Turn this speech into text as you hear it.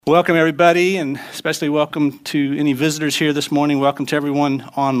Welcome, everybody, and especially welcome to any visitors here this morning. Welcome to everyone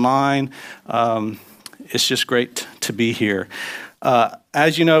online. It's just great to be here.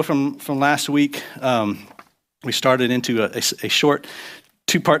 As you know from last week, we started into a short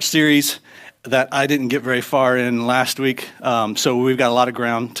two-part series that I didn't get very far in last week. So we've got a lot of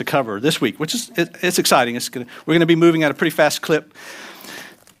ground to cover this week, which is it's exciting. We're going to be moving at a pretty fast clip,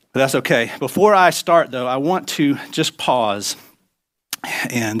 but that's okay. Before I start, though, I want to just pause.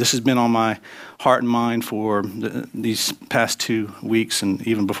 And this has been on my heart and mind for these past 2 weeks and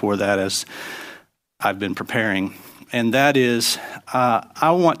even before that as I've been preparing. And that is,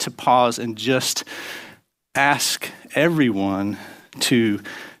 I want to pause and just ask everyone to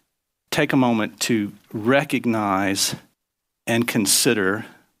take a moment to recognize and consider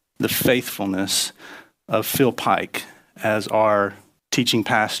the faithfulness of Phil Pike as our teaching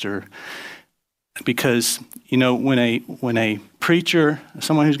pastor. Because, you know, when a preacher,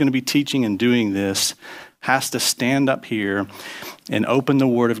 someone who's going to be teaching and doing this, has to stand up here and open the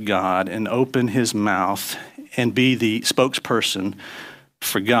Word of God and open his mouth and be the spokesperson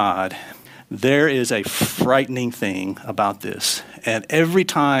for God, there is a frightening thing about this. And every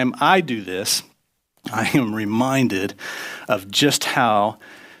time I do this, I am reminded of just how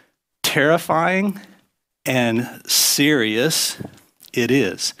terrifying and serious it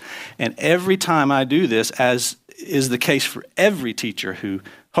is. And every time I do this, as is the case for every teacher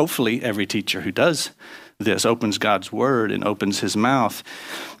hopefully every teacher who does this, opens God's Word and opens his mouth,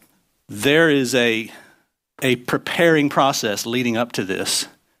 there is a preparing process leading up to this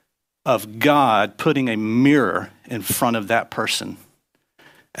of God putting a mirror in front of that person.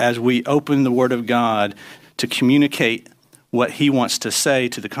 As we open the Word of God to communicate what he wants to say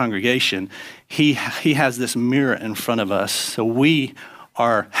to the congregation, he has this mirror in front of us. So we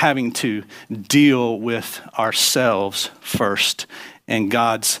are having to deal with ourselves first and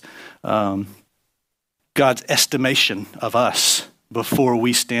God's estimation of us before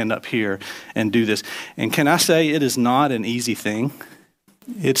we stand up here and do this. And can I say it is not an easy thing?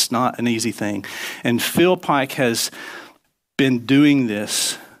 It's not an easy thing. And Phil Pike has been doing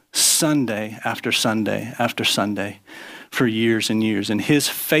this Sunday after Sunday after Sunday for years and years. And his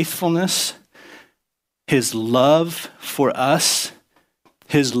faithfulness, his love for us,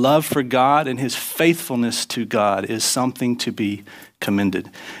 his love for God, and his faithfulness to God is something to be commended.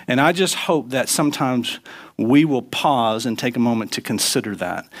 And I just hope that sometimes we will pause and take a moment to consider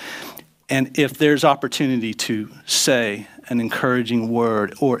that. And if there's opportunity to say an encouraging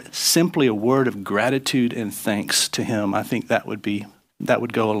word or simply a word of gratitude and thanks to him, I think that would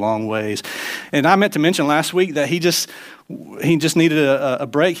go a long ways. And I meant to mention last week that he just needed a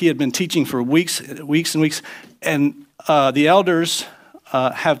break. He had been teaching for weeks and weeks, and the elders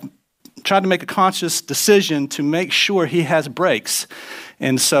have tried to make a conscious decision to make sure he has breaks.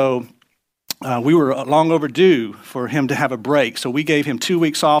 And so we were long overdue for him to have a break. So we gave him 2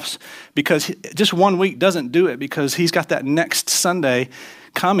 weeks off because just 1 week doesn't do it, because he's got that next Sunday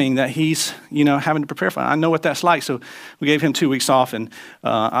coming that he's, having to prepare for. I know what that's like. So we gave him 2 weeks off, and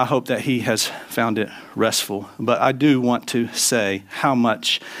I hope that he has found it restful. But I do want to say how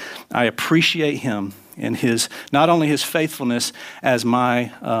much I appreciate him and not only his faithfulness as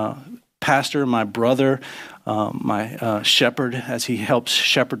my pastor, my brother, my shepherd, as he helps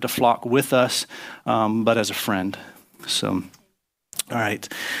shepherd the flock with us, but as a friend. So, all right.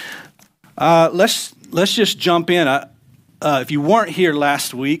 Let's just jump in. If you weren't here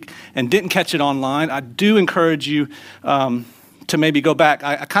last week and didn't catch it online, I do encourage you to maybe go back.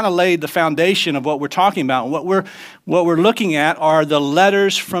 I kind of laid the foundation of what we're talking about. What we're looking at are the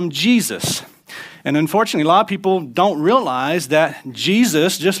letters from Jesus. And unfortunately, a lot of people don't realize that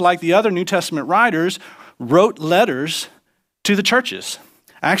Jesus, just like the other New Testament writers, wrote letters to the churches.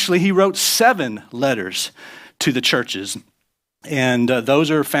 Actually, he wrote 7 letters to the churches. And those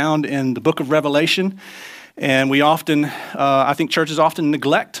are found in the book of Revelation. And we often, I think churches often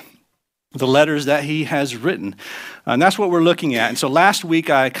neglect the letters that he has written. And that's what we're looking at. And so last week,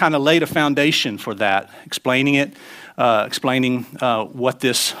 I kind of laid a foundation for that, explaining what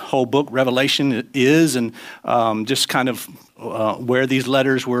this whole book, Revelation, is, and just kind of where these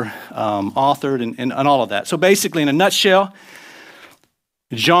letters were authored and all of that. So basically, in a nutshell,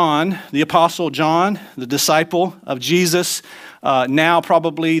 John, the Apostle John, the disciple of Jesus, now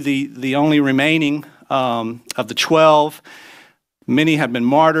probably the only remaining of the 12. Many have been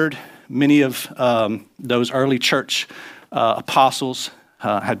martyred. Many of those early church apostles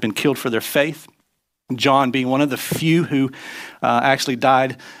had been killed for their faith. John being one of the few who actually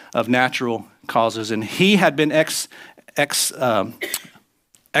died of natural causes. And he had been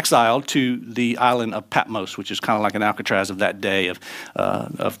exiled to the island of Patmos, which is kind of like an Alcatraz of that day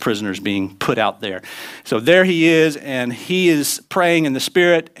of prisoners being put out there. So there he is, and he is praying in the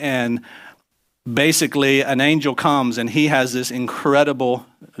Spirit, and basically an angel comes, and he has this incredible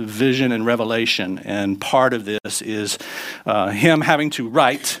vision and revelation. And part of this is him having to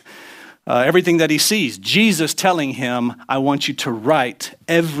write everything that he sees. Jesus telling him, I want you to write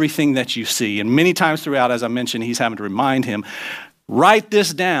everything that you see. And many times throughout, as I mentioned, he's having to remind him, write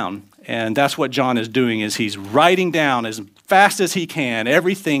this down. And that's what John is doing, is he's writing down as fast as he can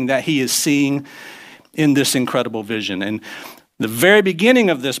everything that he is seeing in this incredible vision. And the very beginning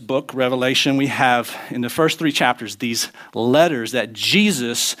of this book, Revelation, we have in the first 3 chapters these letters that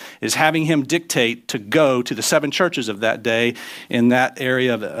Jesus is having him dictate to go to the 7 churches of that day in that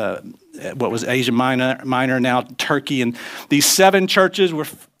area of what was Asia Minor, now Turkey. And these 7 churches were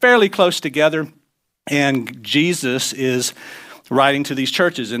fairly close together, and Jesus is writing to these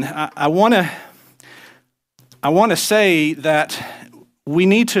churches. And I want to say that we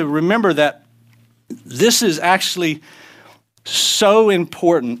need to remember that this is actually so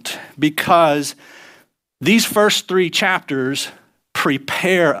important, because these first 3 chapters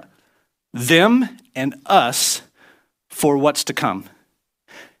prepare them and us for what's to come.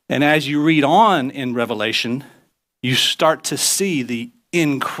 And as you read on in Revelation, you start to see the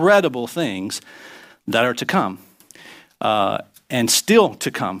incredible things that are to come, and still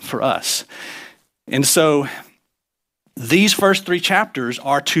to come for us. And so these first 3 chapters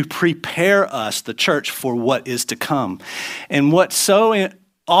are to prepare us, the church, for what is to come. And what's so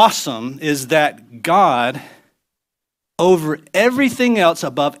awesome is that God, over everything else,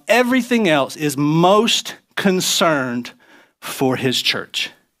 above everything else, is most concerned for his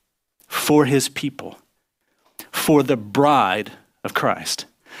church, for his people, for the bride of Christ.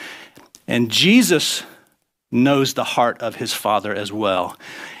 And Jesus knows the heart of his Father as well.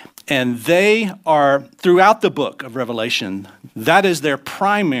 And they are, throughout the book of Revelation, that is their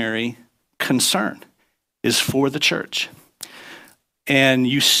primary concern, is for the church. And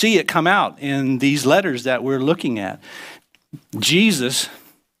you see it come out in these letters that we're looking at. Jesus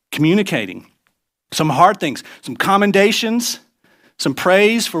communicating some hard things, some commendations, some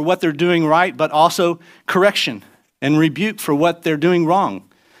praise for what they're doing right, but also correction and rebuke for what they're doing wrong.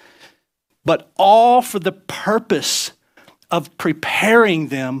 But all for the purpose of preparing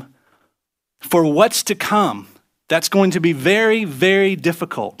them for what's to come. That's going to be very, very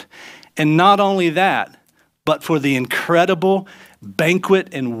difficult. And not only that, but for the incredible banquet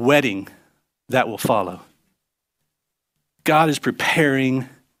and wedding that will follow. God is preparing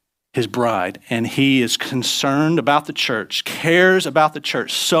his bride, and he is concerned about the church, cares about the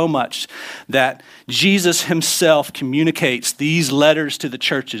church so much that Jesus himself communicates these letters to the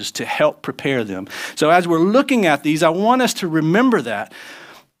churches to help prepare them. So as we're looking at these, I want us to remember that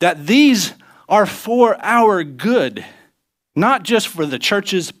these are for our good, not just for the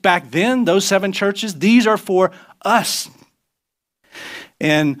churches back then, those 7 churches. These are for us.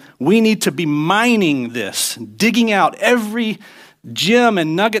 And we need to be mining this, digging out every gem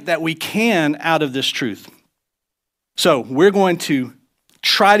and nugget that we can out of this truth. So we're going to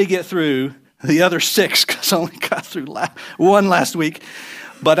try to get through the other 6, because I only got through one last week.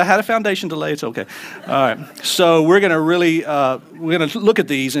 But I had a foundation to lay. It's okay. All right. So we're going to really we're going to look at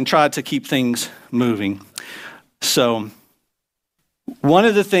these and try to keep things moving. So one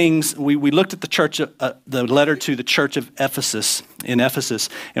of the things we looked at the letter to the church of Ephesus,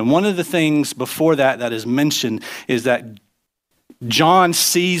 and one of the things before that is mentioned is that John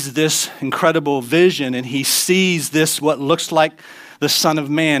sees this incredible vision, and he sees this, what looks like the Son of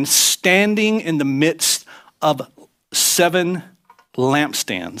Man, standing in the midst of 7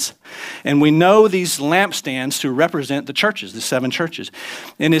 lampstands. And we know these lampstands to represent the churches, the 7 churches.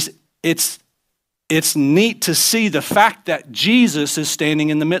 And it's neat to see the fact that Jesus is standing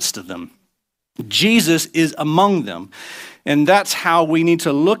in the midst of them. Jesus is among them. And that's how we need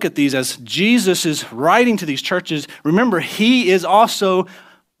to look at these. As Jesus is writing to these churches, remember, he is also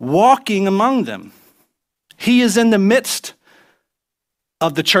walking among them. He is in the midst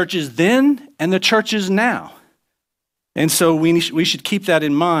of the churches then and the churches now. And so we should keep that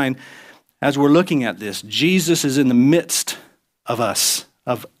in mind as we're looking at this. Jesus is in the midst of us,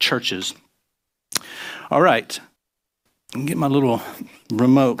 of churches. All right. I can get my little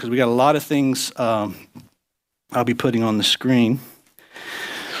remote because we got a lot of things I'll be putting on the screen.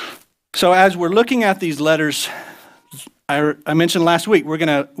 So as we're looking at these letters, I mentioned last week, we're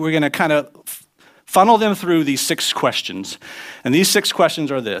gonna kind of funnel them through these 6 questions. And these 6 questions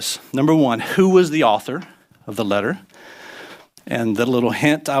are this. Number 1, who was the author of the letter? And the little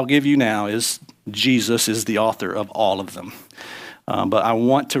hint I'll give you now is Jesus is the author of all of them. But I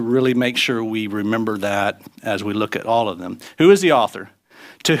want to really make sure we remember that as we look at all of them. Who is the author?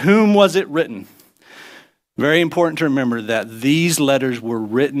 To whom was it written? Very important to remember that these letters were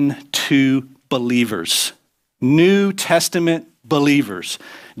written to believers, New Testament believers.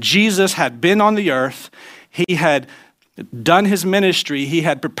 Jesus had been on the earth. He had done his ministry. He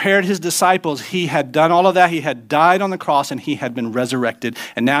had prepared his disciples. He had done all of that. He had died on the cross and he had been resurrected.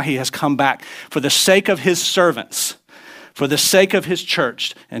 And now he has come back for the sake of his servants, for the sake of his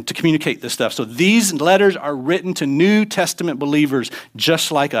church, and to communicate this stuff. So these letters are written to New Testament believers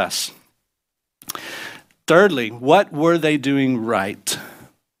just like us. Thirdly, what were they doing right?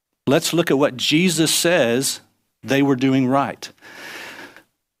 Let's look at what Jesus says they were doing right.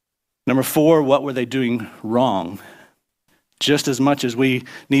 Number 4, what were they doing wrong? Just as much as we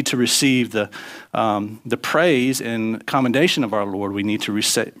need to receive the praise and commendation of our Lord, we need to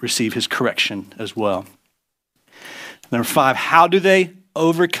receive his correction as well. Number 5, how do they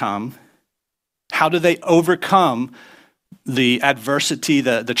overcome? How do they overcome the adversity,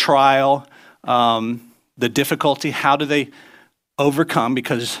 the trial, the difficulty? How do they overcome?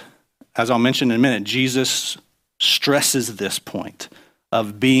 Because, as I'll mention in a minute, Jesus stresses this point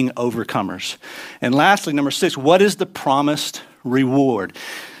of being overcomers. And lastly, number 6, what is the promised reward?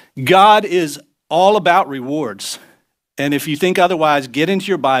 God is all about rewards. And if you think otherwise, get into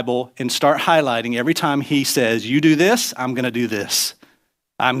your Bible and start highlighting every time he says, you do this, I'm going to do this.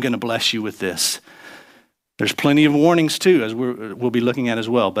 I'm going to bless you with this. There's plenty of warnings too, as we'll be looking at as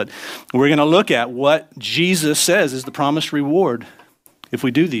well. But we're going to look at what Jesus says is the promised reward if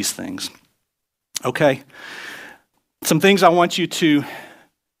we do these things. Okay. Some themes that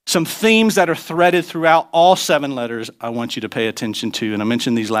are threaded throughout all 7 letters I want you to pay attention to, and I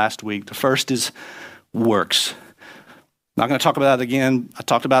mentioned these last week. The first is works. Not going to talk about it again. I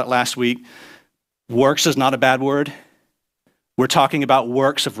talked about it last week. Works is not a bad word. We're talking about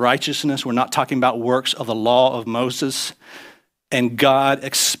works of righteousness. We're not talking about works of the law of Moses. And God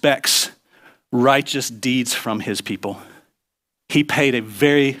expects righteous deeds from his people. He paid a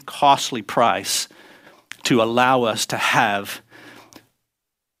very costly price to allow us to have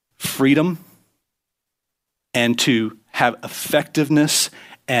freedom and to have effectiveness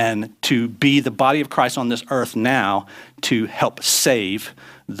and to be the body of Christ on this earth now to help save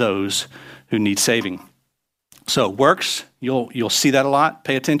those who need saving. So works, you'll see that a lot.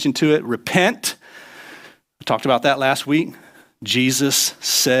 Pay attention to it. Repent. I talked about that last week. Jesus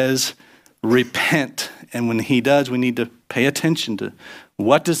says repent. And when he does, we need to pay attention to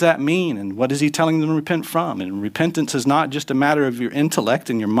what does that mean and what is he telling them to repent from? And repentance is not just a matter of your intellect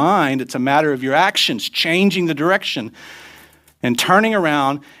and your mind. It's a matter of your actions, changing the direction and turning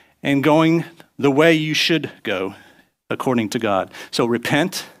around and going the way you should go according to God. So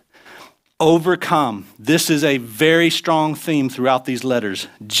repent, overcome. This is a very strong theme throughout these letters.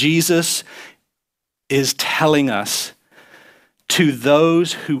 Jesus is telling us to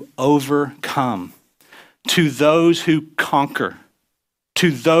those who overcome, to those who conquer, to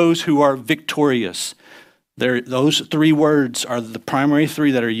those who are victorious. Those 3 words are the primary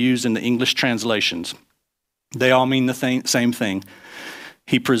 3 that are used in the English translations. They all mean the same thing.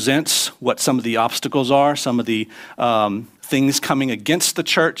 He presents what some of the obstacles are, some of the things coming against the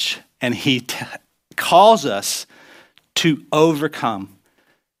church, and he calls us to overcome,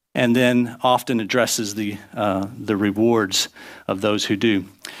 and then often addresses the rewards of those who do.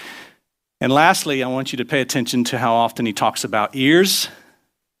 And lastly, I want you to pay attention to how often he talks about ears.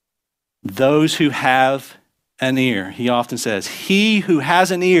 Those who have an ear. He often says, he who has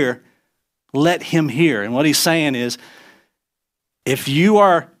an ear, let him hear. And what he's saying is, if you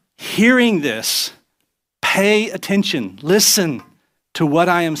are hearing this, pay attention. Listen to what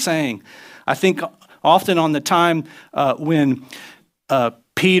I am saying. I think often on the time when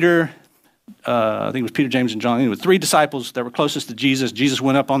Peter, I think it was Peter, James, and John, anyway, 3 disciples that were closest to Jesus. Jesus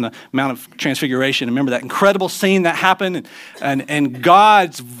went up on the Mount of Transfiguration. Remember that incredible scene that happened? And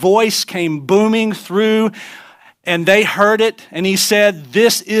God's voice came booming through, and they heard it. And he said,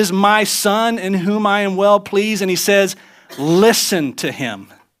 this is my son in whom I am well pleased. And he says, listen to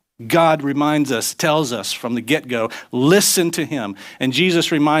him. God reminds us, tells us from the get-go, listen to him. And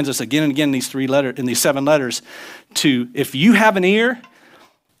Jesus reminds us again and again in these 7 letters to, if you have an ear,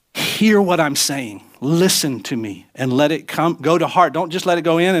 hear what I'm saying. Listen to me and let it go to heart. Don't just let it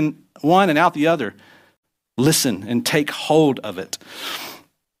go in and one and out the other. Listen and take hold of it.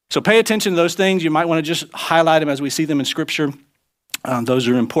 So pay attention to those things. You might want to just highlight them as we see them in Scripture. Those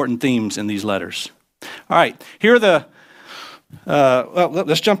are important themes in these letters. All right, here are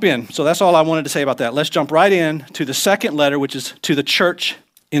let's jump in. So that's all I wanted to say about that. Let's jump right in to the second letter, which is to the church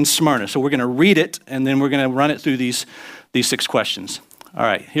in Smyrna. So we're going to read it, and then we're going to run it through these 6 questions. All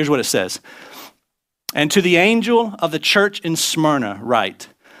right, here's what it says. And to the angel of the church in Smyrna write,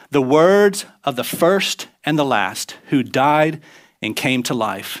 the words of the first and the last who died and came to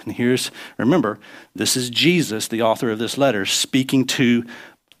life. And remember, this is Jesus, the author of this letter, speaking to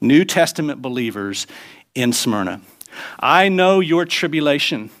New Testament believers in Smyrna. I know your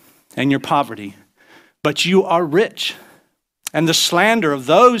tribulation and your poverty, but you are rich, and the slander of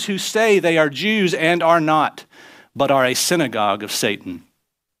those who say they are Jews and are not, but are a synagogue of Satan.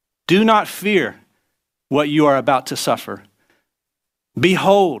 Do not fear what you are about to suffer.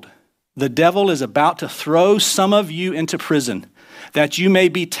 Behold, the devil is about to throw some of you into prison, that you may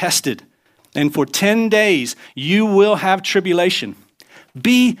be tested, and for 10 days you will have tribulation.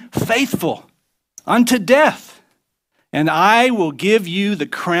 Be faithful unto death, and I will give you the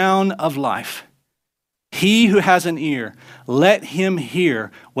crown of life. He who has an ear, let him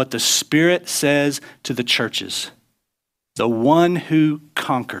hear what the Spirit says to the churches. The one who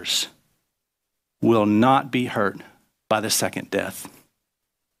conquers will not be hurt by the second death.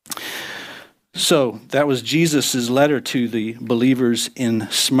 So that was Jesus' letter to the believers in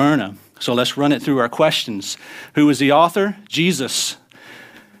Smyrna. So let's run it through our questions. Who was the author? Jesus.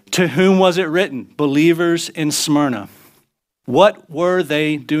 To whom was it written? Believers in Smyrna. What were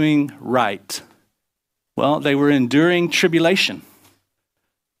they doing right? Well, they were enduring tribulation.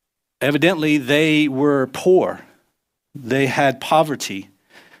 Evidently, they were poor. They had poverty.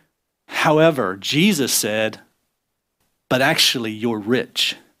 However, Jesus said, but actually you're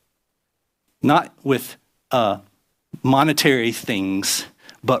rich. Not with monetary things,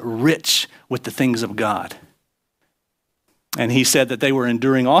 but rich with the things of God. And he said that they were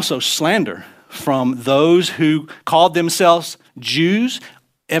enduring also slander from those who called themselves Jews.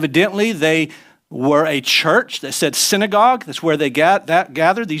 Evidently, they were a church that said synagogue. That's where they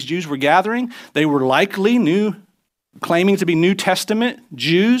gathered. These Jews were gathering. They were likely claiming to be New Testament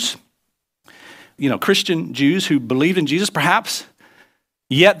Jews, Christian Jews who believed in Jesus, perhaps.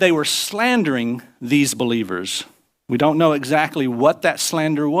 Yet they were slandering these believers. We don't know exactly what that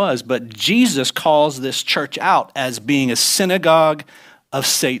slander was, but Jesus calls this church out as being a synagogue of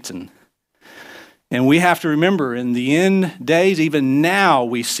Satan. And we have to remember, in the end days, even now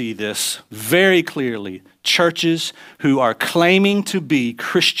we see this very clearly. Churches who are claiming to be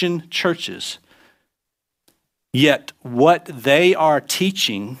Christian churches, yet what they are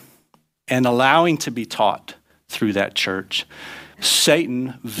teaching and allowing to be taught through that church,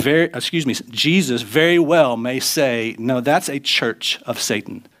 Jesus very well may say, no, that's a church of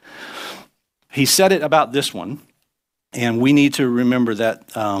Satan. He said it about this one, and we need to remember that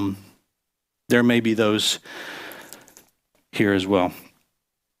there may be those here as well.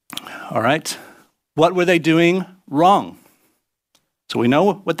 All right. What were they doing wrong? So we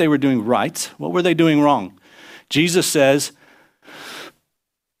know what they were doing right. What were they doing wrong? Jesus says,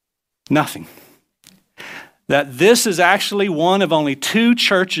 nothing. That this is actually one of only 2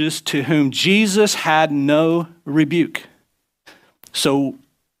 churches to whom Jesus had no rebuke. So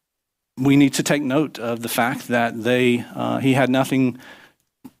we need to take note of the fact that he had nothing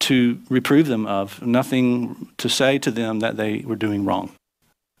to reprove them of, nothing to say to them that they were doing wrong.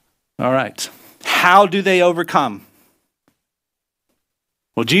 All right. How do they overcome?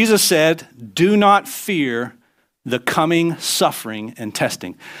 Well, Jesus said, do not fear the coming suffering and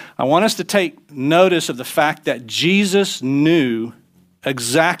testing. I want us to take notice of the fact that Jesus knew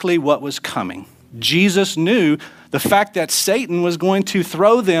exactly what was coming. Jesus knew the fact that Satan was going to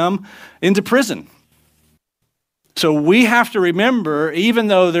throw them into prison. So we have to remember, even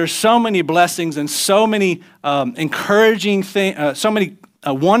though there's so many blessings and so many encouraging things, so many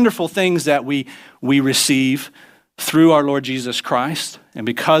wonderful things that we receive through our Lord Jesus Christ and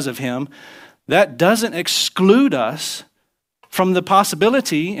because of him, that doesn't exclude us from the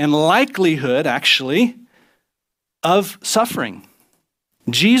possibility and likelihood, actually, of suffering.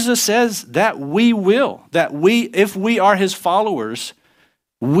 Jesus says that if we are his followers,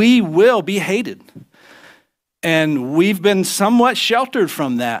 we will be hated. And we've been somewhat sheltered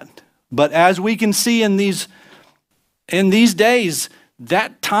from that. But as we can see in these days,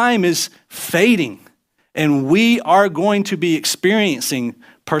 that time is fading. And we are going to be experiencing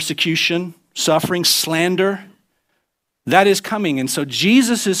persecution, suffering, slander. That is coming. And so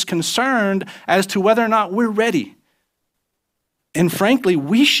Jesus is concerned as to whether or not we're ready. And frankly,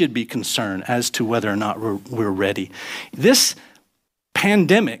 we should be concerned as to whether or not we're ready. This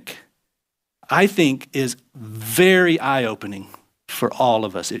pandemic, I think, is very eye-opening for all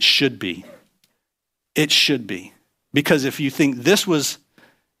of us. It should be. It should be. Because if you think this was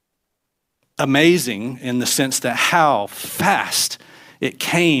amazing in the sense that how fast it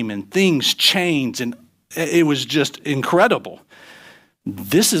came and things changed and it was just incredible.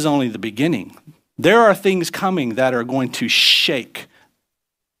 This is only the beginning. There are things coming that are going to shake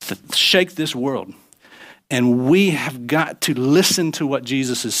this world. And we have got to listen to what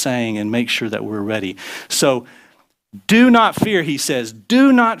Jesus is saying and make sure that we're ready. So do not fear, he says.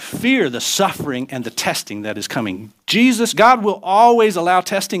 Do not fear the suffering and the testing that is coming. God will always allow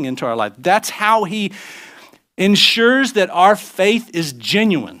testing into our life. That's how he ensures that our faith is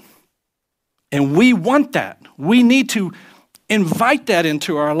genuine. And we want that. We need to invite that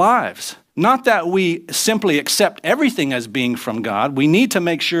into our lives. Not that we simply accept everything as being from God. We need to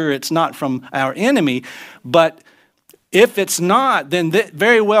make sure it's not from our enemy. But if it's not, then that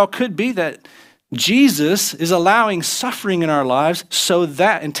very well could be that Jesus is allowing suffering in our lives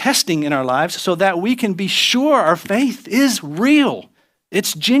and testing in our lives so that we can be sure our faith is real.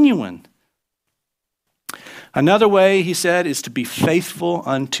 It's genuine. Another way, he said, is to be faithful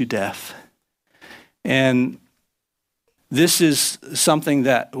unto death. And this is something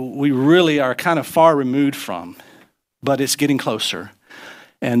that we really are kind of far removed from, but it's getting closer.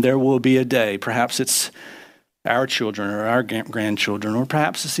 And there will be a day, perhaps it's our children or our grandchildren, or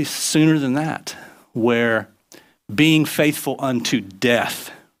perhaps it's sooner than that, where being faithful unto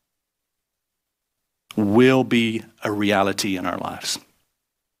death will be a reality in our lives.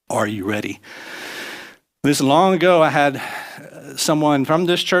 Are you ready? Listen, long ago I had someone from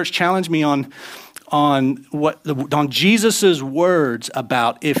this church challenge me on Jesus' words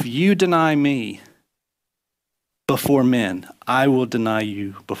about, if you deny me before men, I will deny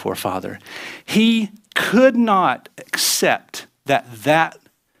you before Father. He could not accept that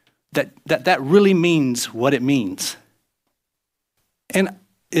really means what it means. And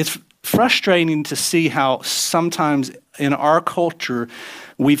it's frustrating to see how sometimes in our culture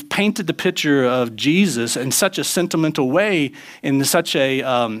we've painted the picture of Jesus in such a sentimental way, in such a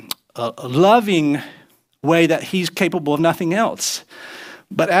loving way that he's capable of nothing else.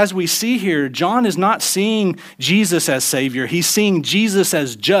 But as we see here, John is not seeing Jesus as Savior. He's seeing Jesus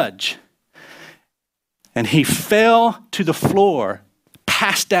as judge. And he fell to the floor,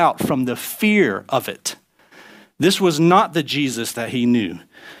 passed out from the fear of it. This was not the Jesus that he knew,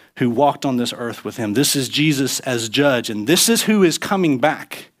 who walked on this earth with him. This is Jesus as judge, and this is who is coming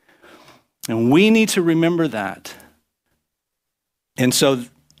back. And we need to remember that. And so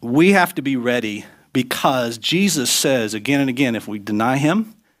we have to be ready, because Jesus says again and again, if we deny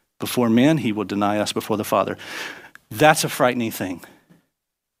him before men, he will deny us before the Father. That's a frightening thing.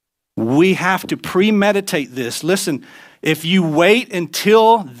 We have to premeditate this. Listen, if you wait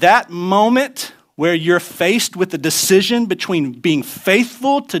until that moment where you're faced with the decision between being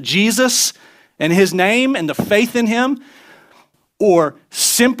faithful to Jesus and his name and the faith in him, or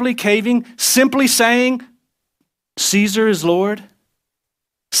simply caving, simply saying, Caesar is Lord,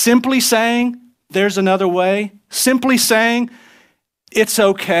 simply saying, there's another way, simply saying, it's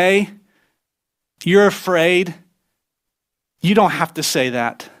okay, you're afraid, you don't have to say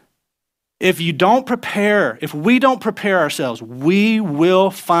that. If we don't prepare ourselves, we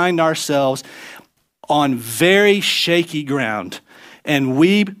will find ourselves on very shaky ground, and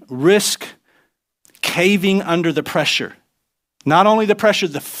we risk caving under the pressure. Not only the pressure,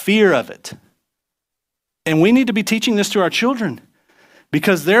 the fear of it. And we need to be teaching this to our children,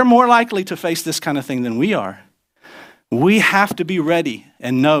 because they're more likely to face this kind of thing than we are. We have to be ready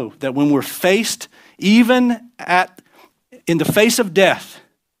and know that when we're faced, even in the face of death,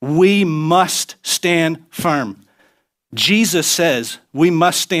 we must stand firm. Jesus says we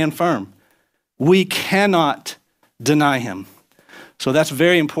must stand firm. We cannot deny him. So that's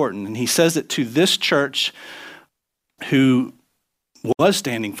very important. And he says it to this church who was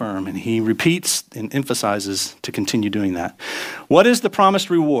standing firm, and he repeats and emphasizes to continue doing that. What is the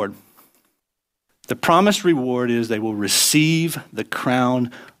promised reward? The promised reward is they will receive the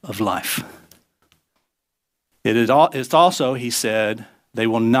crown of life. It's also, he said, they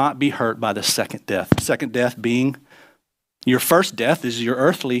will not be hurt by the second death. Second death being, your first death is your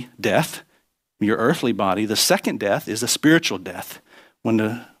earthly death, your earthly body. The second death is a spiritual death. When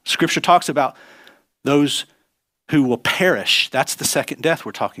the scripture talks about those who will perish, that's the second death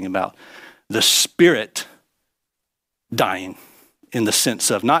we're talking about. The spirit dying, in the sense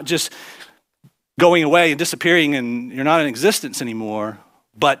of not just going away and disappearing and you're not in existence anymore,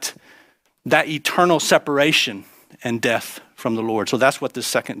 but that eternal separation and death from the Lord. So that's what this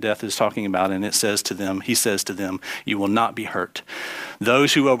second death is talking about. And he says to them, you will not be hurt.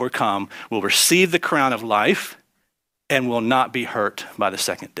 Those who overcome will receive the crown of life and will not be hurt by the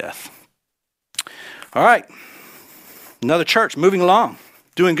second death. All right. Another church moving along,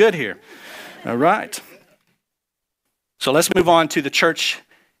 doing good here. All right. So let's move on to the church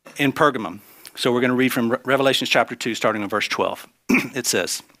in Pergamum. So we're going to read from Revelation chapter 2, starting in verse 12. It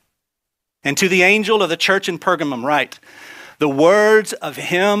says, "And to the angel of the church in Pergamum write, the words of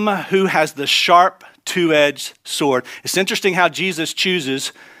him who has the sharp two-edged sword." It's interesting how Jesus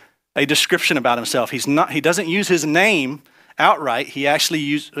chooses a description about himself. He doesn't use his name outright. He actually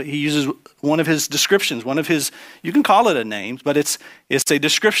uses one of his descriptions, you can call it a name, but it's a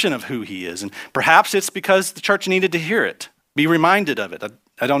description of who he is. And perhaps it's because the church needed to hear it, be reminded of it.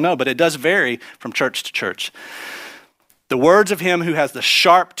 I don't know, but it does vary from church to church. "The words of him who has the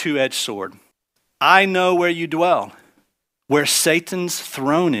sharp two-edged sword. I know where you dwell, where Satan's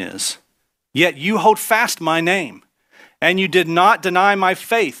throne is. Yet you hold fast my name, and you did not deny my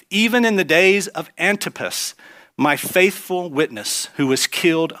faith, even in the days of Antipas, my faithful witness, who was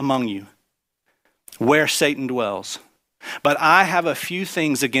killed among you, where Satan dwells. But I have a few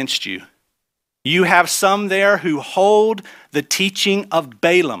things against you. You have some there who hold the teaching of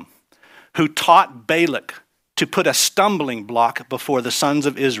Balaam, who taught Balak to put a stumbling block before the sons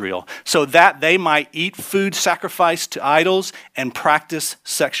of Israel, so that they might eat food sacrificed to idols and practice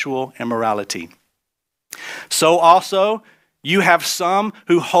sexual immorality. So also you have some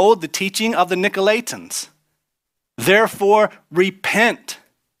who hold the teaching of the Nicolaitans. Therefore repent.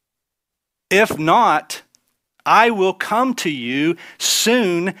 If not, I will come to you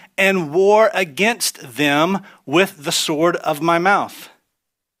soon and war against them with the sword of my mouth.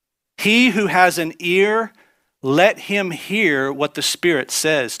 He who has an ear, let him hear what the Spirit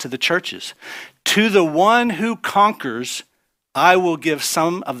says to the churches. To the one who conquers, I will give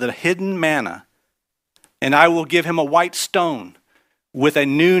some of the hidden manna, and I will give him a white stone with a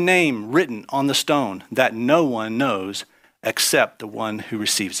new name written on the stone that no one knows except the one who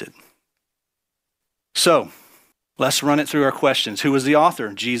receives it." So, let's run it through our questions. Who was the author?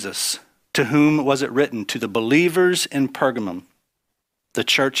 Jesus. To whom was it written? To the believers in Pergamum, the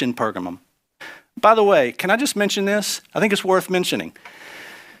church in Pergamum. By the way, can I just mention this? I think it's worth mentioning.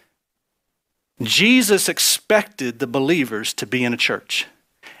 Jesus expected the believers to be in a church.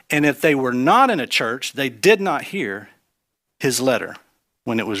 And if they were not in a church, they did not hear his letter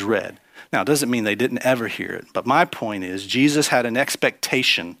when it was read. Now, it doesn't mean they didn't ever hear it. But my point is, Jesus had an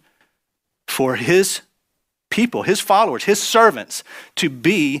expectation for his people, his followers, his servants, to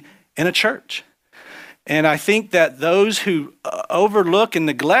be in a church. And I think that those who overlook and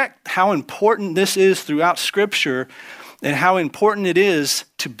neglect how important this is throughout Scripture and how important it is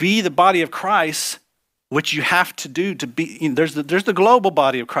to be the body of Christ, which you have to do to be, there's the global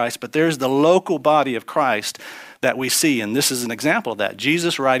body of Christ, but there's the local body of Christ that we see. And this is an example of that.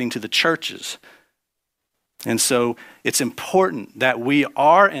 Jesus writing to the churches. And so it's important that we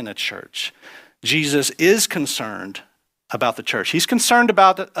are in a church. Jesus is concerned about the church. He's concerned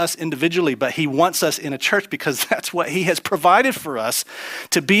about us individually, but he wants us in a church because that's what he has provided for us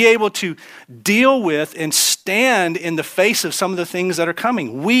to be able to deal with and stand in the face of some of the things that are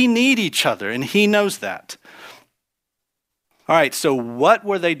coming. We need each other, and he knows that. All right, so what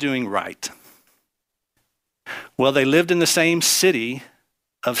were they doing right? Well, they lived in the same city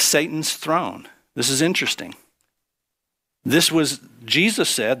of Satan's throne. This is interesting. Jesus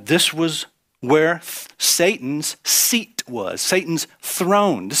said, this was where Satan's seat was, Satan's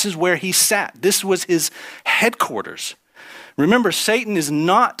throne. This is where he sat. This was his headquarters. Remember, Satan is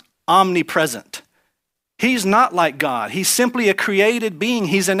not omnipresent. He's not like God. He's simply a created being.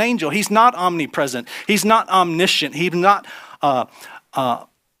 He's an angel. He's not omnipresent. He's not omniscient. He's not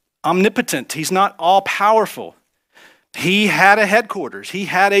omnipotent. He's not all-powerful. He had a headquarters. He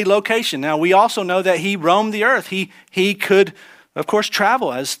had a location. Now, we also know that he roamed the earth. He could, of course,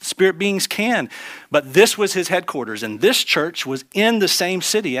 travel as spirit beings can. But this was his headquarters. And this church was in the same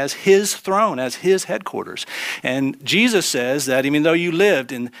city as his throne, as his headquarters. And Jesus says that even though you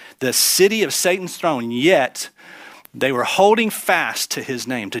lived in the city of Satan's throne, yet they were holding fast to his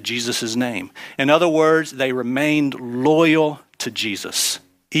name, to Jesus' name. In other words, they remained loyal to Jesus,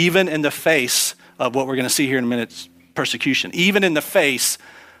 even in the face of what we're going to see here in a minute, persecution, even in the face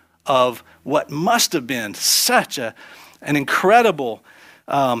of what must have been such an incredible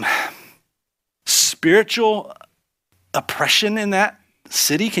spiritual oppression in that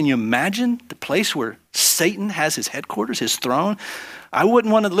city. Can you imagine the place where Satan has his headquarters, his throne? I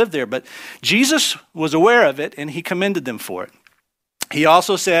wouldn't want to live there, but Jesus was aware of it and he commended them for it. He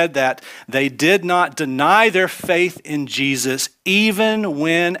also said that they did not deny their faith in Jesus even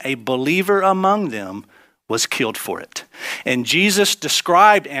when a believer among them was killed for it. And Jesus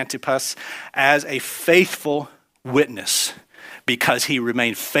described Antipas as a faithful witness because he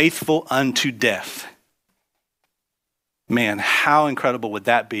remained faithful unto death. Man, how incredible would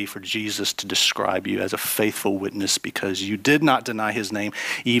that be for Jesus to describe you as a faithful witness because you did not deny his name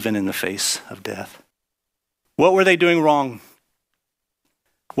even in the face of death. What were they doing wrong?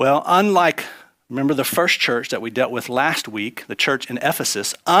 Well, remember the first church that we dealt with last week, the church in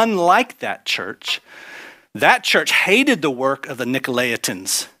Ephesus, unlike that church hated the work of the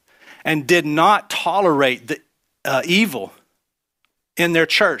Nicolaitans and did not tolerate the evil in their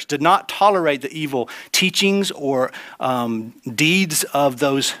church, did not tolerate the evil teachings or deeds of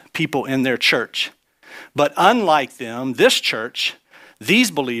those people in their church. But unlike them, this church,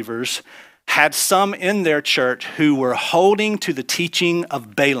 these believers, had some in their church who were holding to the teaching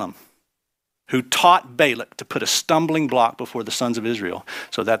of Balaam, who taught Balak to put a stumbling block before the sons of Israel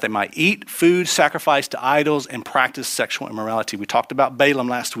so that they might eat food sacrificed to idols and practice sexual immorality. We talked about Balaam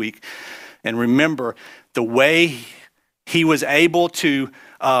last week, and remember the way he was able to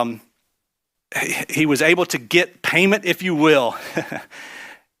get payment, if you will.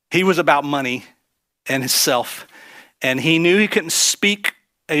 He was about money and himself, and he knew he couldn't speak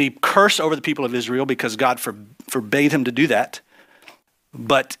a curse over the people of Israel because God forbade him to do that.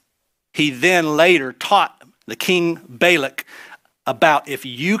 But he then later taught the king Balak about if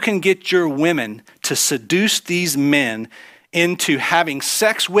you can get your women to seduce these men into having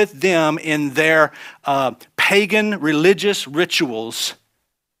sex with them in their pagan religious rituals,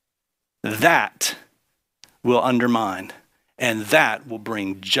 that will undermine and that will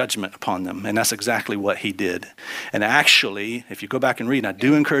bring judgment upon them. And that's exactly what he did. And actually, if you go back and read, and I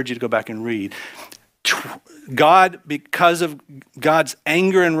do encourage you to go back and read, God, because of God's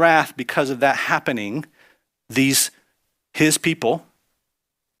anger and wrath, because of that happening, his people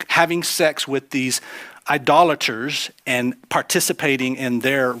having sex with these idolaters and participating in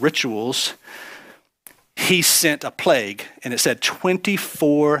their rituals, he sent a plague, and it said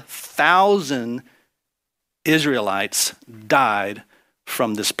 24,000 Israelites died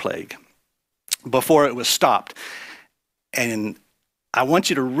from this plague before it was stopped. And I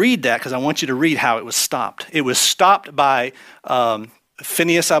want you to read that because I want you to read how it was stopped. It was stopped by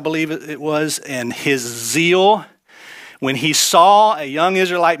Phineas, I believe it was, and his zeal when he saw a young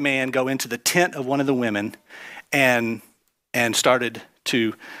Israelite man go into the tent of one of the women and started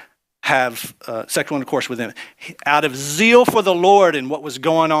to have sexual intercourse with him. Out of zeal for the Lord and what was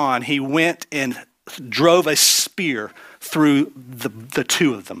going on, he went and drove a spear through the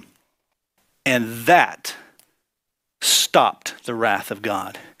two of them. And that stopped the wrath of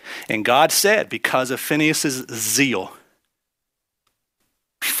God. And God said, because of Phineas's zeal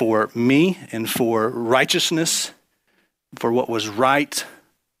for me and for righteousness, for what was right,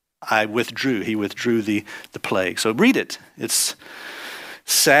 I withdrew. He withdrew the plague. So read it. It's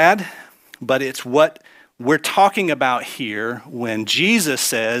sad, but it's what we're talking about here when Jesus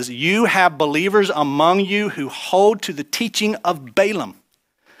says, you have believers among you who hold to the teaching of Balaam.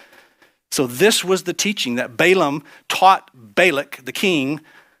 So this was the teaching that Balaam taught Balak, the king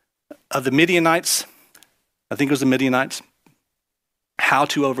of the Midianites, I think it was the Midianites, how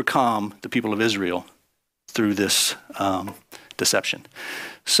to overcome the people of Israel through this deception.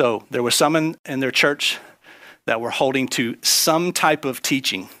 So there were some in their church that were holding to some type of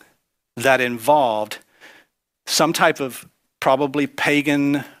teaching that involved some type of probably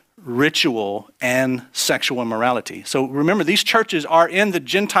pagan ritual and sexual immorality. So remember, these churches are in the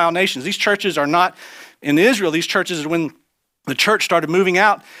Gentile nations. These churches are not in Israel. These churches are when the church started moving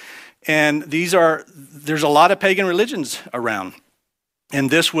out, and there's a lot of pagan religions around. And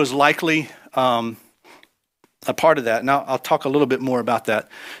this was likely a part of that. Now, I'll talk a little bit more about that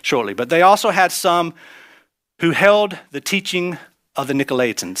shortly. But they also had some who held the teaching of the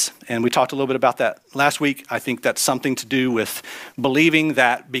Nicolaitans. And we talked a little bit about that last week. I think that's something to do with believing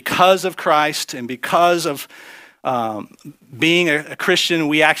that because of Christ and because of being a Christian,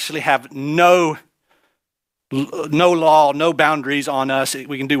 we actually have no law, no boundaries on us.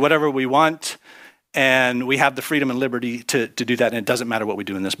 We can do whatever we want. And we have the freedom and liberty to do that, and it doesn't matter what we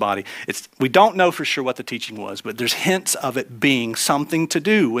do in this body. We don't know for sure what the teaching was, but there's hints of it being something to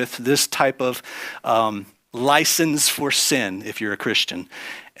do with this type of license for sin if you're a Christian,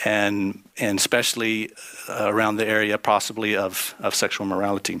 and especially around the area possibly of sexual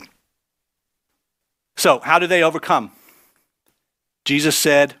immorality. So how do they overcome? Jesus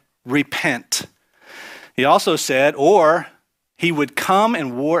said, repent. He also said, or he would come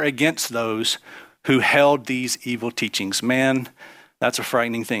and war against those who held these evil teachings. Man, that's a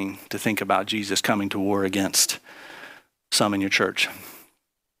frightening thing to think about, Jesus coming to war against some in your church.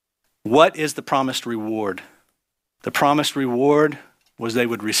 What is the promised reward? The promised reward was they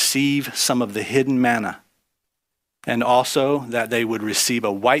would receive some of the hidden manna and also that they would receive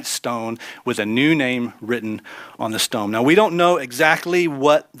a white stone with a new name written on the stone. Now, we don't know exactly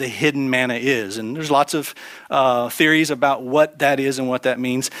what the hidden manna is, and there's lots of theories about what that is and what that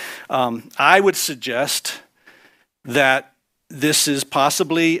means. I would suggest that this is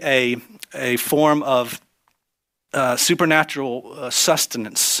possibly a form of supernatural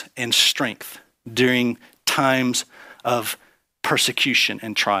sustenance and strength during times of persecution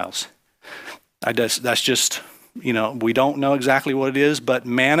and trials. That's just, we don't know exactly what it is, but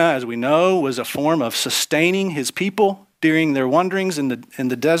manna, as we know, was a form of sustaining his people during their wanderings in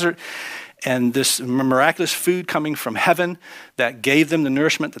the desert, and this miraculous food coming from heaven that gave them the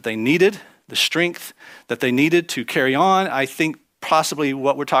nourishment that they needed, the strength that they needed to carry on. I think possibly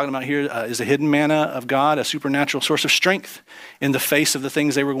what we're talking about here is a hidden manna of God, a supernatural source of strength in the face of the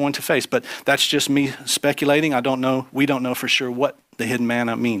things they were going to face. But that's just me speculating. I don't know. We don't know for sure what the hidden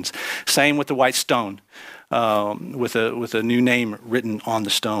manna means. Same with the white stone, with a new name written on the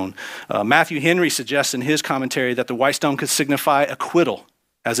stone. Matthew Henry suggests in his commentary that the white stone could signify acquittal,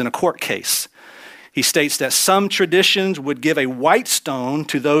 as in a court case. He states that some traditions would give a white stone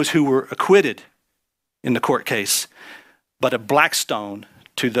to those who were acquitted in the court case, but a black stone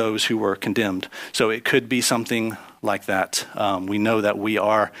to those who were condemned. So it could be something like that. We know that we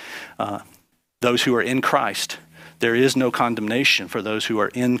are those who are in Christ. There is no condemnation for those who are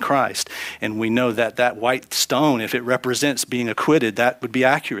in Christ. And we know that that white stone, if it represents being acquitted, that would be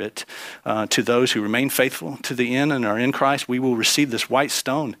accurate to those who remain faithful to the end and are in Christ. We will receive this white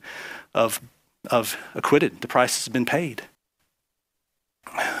stone of acquitted. The price has been paid.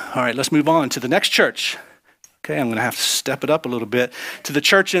 All right, let's move on to the next church. Okay, I'm going to have to step it up a little bit. To the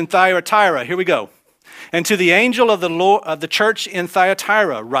church in Thyatira, here we go. And to the angel of the Lord of the church in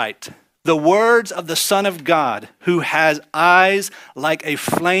Thyatira write, the words of the Son of God, who has eyes like a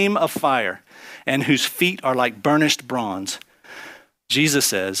flame of fire, and whose feet are like burnished bronze. Jesus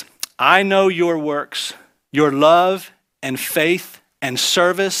says, I know your works, your love and faith and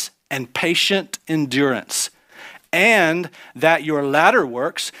service and patient endurance, and that your latter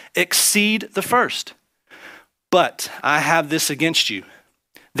works exceed the first. But I have this against you,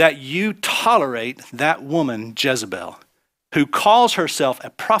 that you tolerate that woman Jezebel, who calls herself a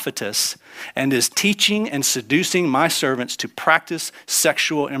prophetess and is teaching and seducing my servants to practice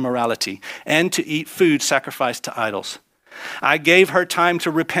sexual immorality and to eat food sacrificed to idols. I gave her time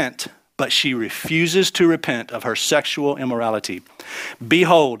to repent, but she refuses to repent of her sexual immorality.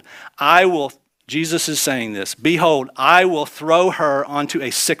 Behold, Jesus is saying this, behold, I will throw her onto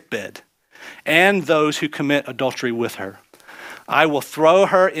a sickbed, and those who commit adultery with her. I will throw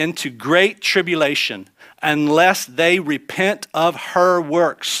her into great tribulation unless they repent of her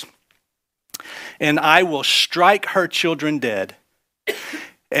works. And I will strike her children dead.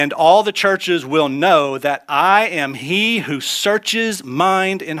 And all the churches will know that I am he who searches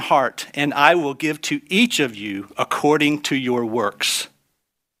mind and heart, and I will give to each of you according to your works.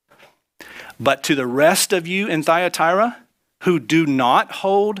 But to the rest of you in Thyatira, who do not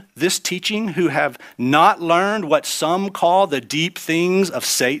hold this teaching, who have not learned what some call the deep things of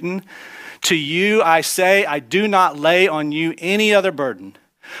Satan, to you I say, I do not lay on you any other burden.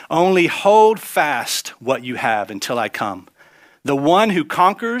 Only hold fast what you have until I come. The one who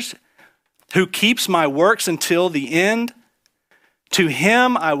conquers, who keeps my works until the end, to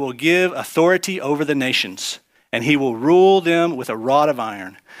him I will give authority over the nations, and he will rule them with a rod of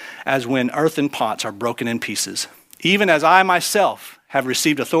iron, as when earthen pots are broken in pieces. Even as I myself have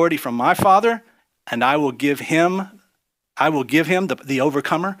received authority from my Father, and I will give him the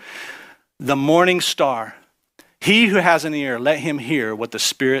overcomer, the morning star. He who has an ear, let him hear what the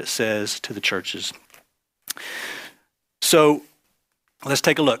Spirit says to the churches. So let's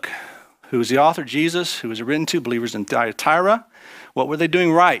take a look. Who is the author? Jesus. Who was it written to? Believers in Thyatira. What were they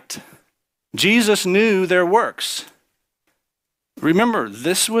doing right? Jesus knew their works. Remember,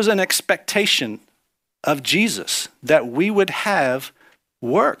 this was an expectation of Jesus, that we would have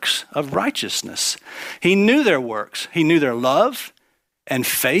works of righteousness. He knew their works. He knew their love and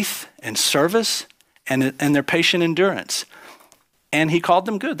faith and service and their patient endurance. And he called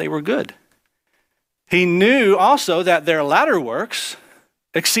them good. They were good. He knew also that their latter works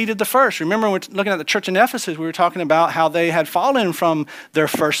exceeded the first. Remember, when we're looking at the church in Ephesus, we were talking about how they had fallen from their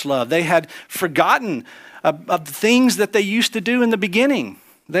first love. They had forgotten of the things that they used to do in the beginning.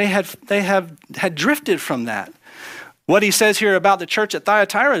 They had drifted from that. What he says here about the church at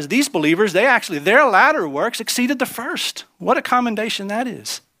Thyatira is these believers, their latter works exceeded the first. What a commendation that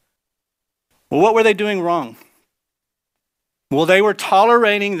is. Well, what were they doing wrong? Well, they were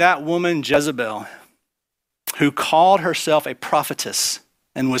tolerating that woman Jezebel, who called herself a prophetess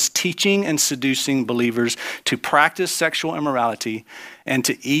and was teaching and seducing believers to practice sexual immorality and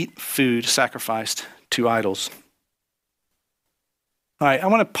to eat food sacrificed to idols. All right, I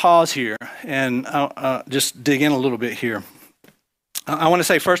want to pause here and just dig in a little bit here. I want to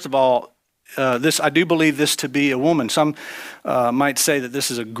say, first of all, I do believe this to be a woman. Some might say that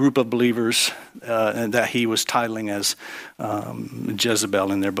this is a group of believers and that he was titling as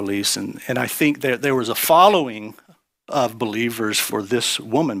Jezebel in their beliefs. And I think there was a following of believers for this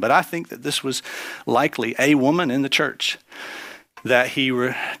woman. But I think that this was likely a woman in the church that he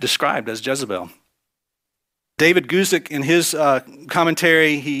described as Jezebel. David Guzik, in his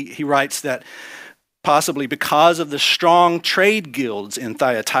commentary, he writes that possibly because of the strong trade guilds in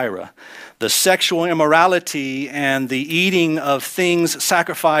Thyatira, the sexual immorality and the eating of things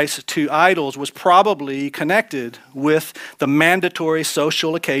sacrificed to idols was probably connected with the mandatory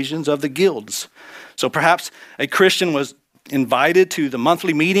social occasions of the guilds. So perhaps a Christian was invited to the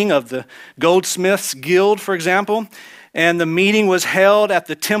monthly meeting of the Goldsmiths Guild, for example, and the meeting was held at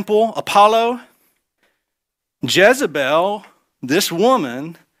the temple Apollo. Jezebel, this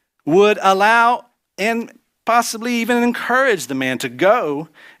woman, would allow and possibly even encourage the man to go,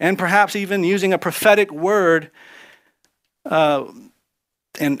 and perhaps even using a prophetic word. And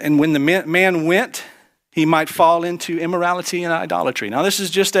when the man went, he might fall into immorality and idolatry. Now, this is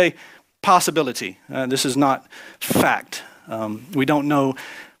just a possibility. This is not fact. We don't know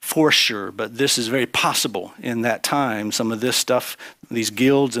for sure, but this is very possible in that time. Some of this stuff, these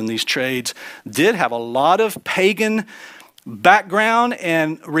guilds and these trades, did have a lot of pagan background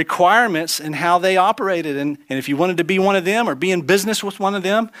and requirements in how they operated. And if you wanted to be one of them or be in business with one of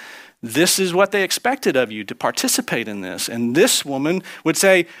them, this is what they expected of you, to participate in this. And this woman would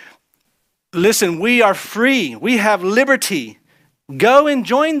say, listen, we are free. We have liberty. Go and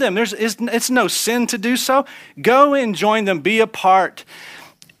join them. It's no sin to do so. Go and join them. Be a part.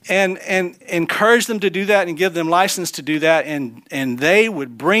 And encourage them to do that and give them license to do that. And they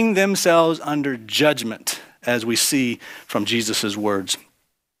would bring themselves under judgment, as we see from Jesus' words.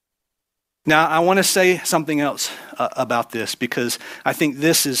 Now, I want to say something else about this, because I think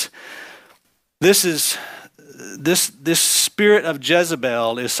this spirit of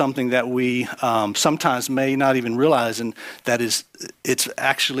Jezebel is something that we sometimes may not even realize, and it's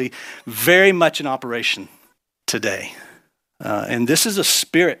actually very much in operation today. And this is a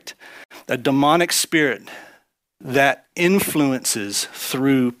spirit, a demonic spirit that influences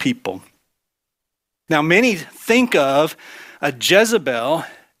through people. Now, many think of a Jezebel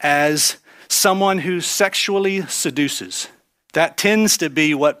as someone who sexually seduces. That tends to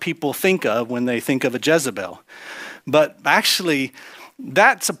be what people think of when they think of a Jezebel. But actually,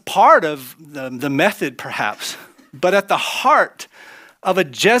 that's a part of the method, perhaps. But at the heart of a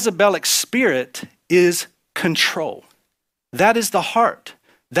Jezebelic spirit is control. That is the heart.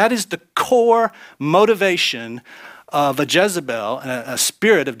 That is the core motivation of a Jezebel, a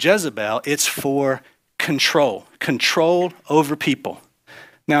spirit of Jezebel. It's for control over people.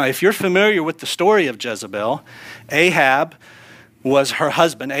 Now, if you're familiar with the story of Jezebel, Ahab was her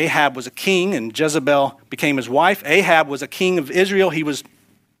husband. Ahab was a king, and Jezebel became his wife. Ahab was a king of Israel. He was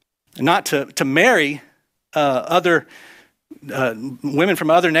not to marry other women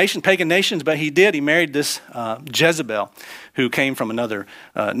from other nations, pagan nations, but he did. He married this Jezebel, who came from another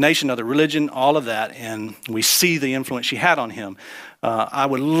nation, another religion, all of that, and we see the influence she had on him. I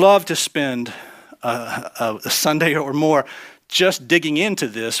would love to spend a Sunday or more just digging into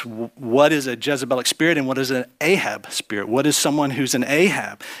this. What is a Jezebelic spirit and what is an Ahab spirit? What is someone who's an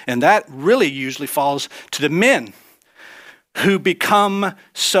Ahab? And that really usually falls to the men who become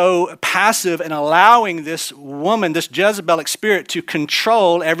so passive and allowing this woman, this Jezebelic spirit, to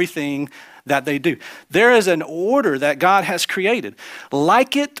control everything that they do. There is an order that God has created.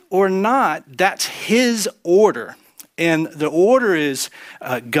 Like it or not, that's his order. And the order is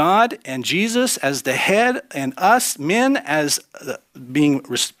God and Jesus as the head, and us men as being,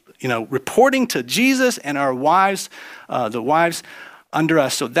 reporting to Jesus, and our wives, the wives under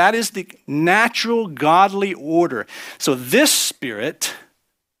us. So that is the natural godly order. So this spirit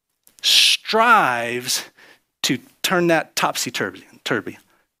strives to turn that topsy-turvy,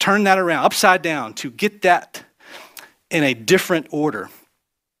 turn that around, upside down, to get that in a different order.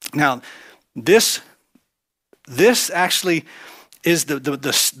 Now, this actually is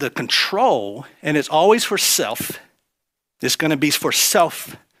the control, and it's always for self. It's going to be for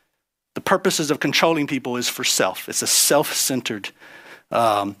self. The purposes of controlling people is for self. It's a self-centered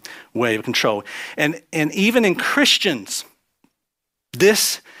way of control. And even in Christians,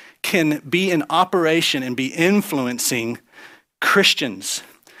 this can be in operation and be influencing Christians.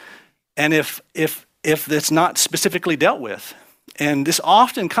 And if it's not specifically dealt with, And this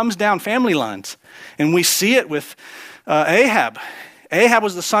often comes down family lines. And we see it with Ahab. Ahab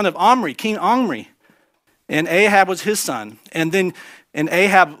was the son of Omri, King Omri. And Ahab was his son. And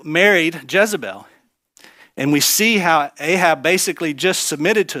Ahab married Jezebel. And we see how Ahab basically just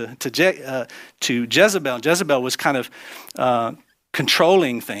submitted to Jezebel. Jezebel was kind of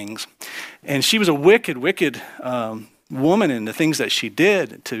controlling things. And she was a wicked woman in the things that she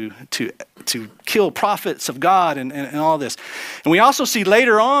did to kill prophets of God and all this. And we also see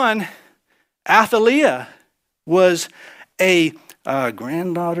later on, Athaliah was a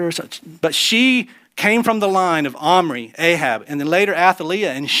granddaughter, but she came from the line of Omri, Ahab, and then later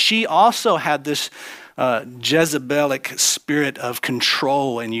Athaliah, and she also had this Jezebelic spirit of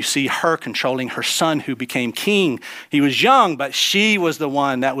control, and you see her controlling her son who became king. He was young, but she was the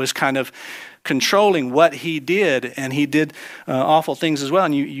one that was kind of controlling what he did, and he did awful things as well.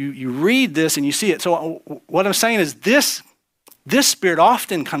 And you read this and you see it. So what I'm saying is this spirit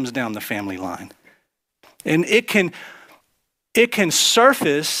often comes down the family line, and it can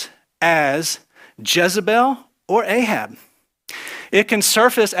surface as Jezebel or Ahab. It can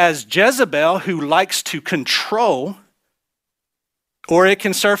surface as Jezebel, who likes to control, or it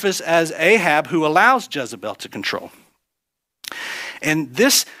can surface as Ahab, who allows Jezebel to control. And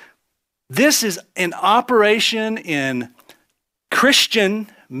this is an operation in Christian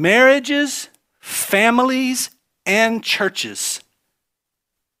marriages, families, and churches.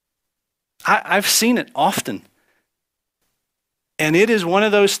 I've seen it often. And it is one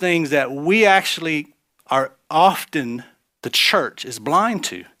of those things that we actually are often, the church is blind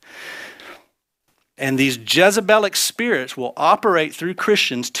to. And these Jezebelic spirits will operate through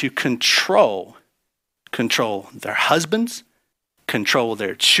Christians to control their husbands, control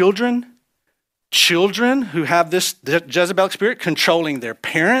their children who have this Jezebelic spirit, controlling their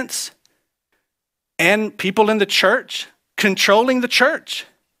parents, and people in the church, controlling the church.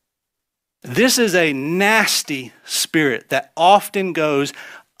 This is a nasty spirit that often goes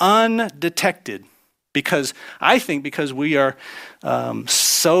undetected because we are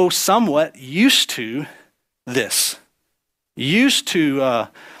so somewhat used to this, this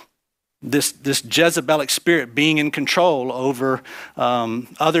Jezebelic spirit being in control over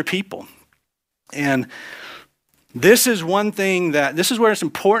other people. And this is one thing this is where it's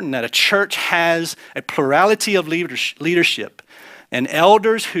important that a church has a plurality of leadership and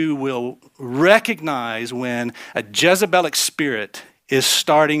elders who will recognize when a Jezebelic spirit is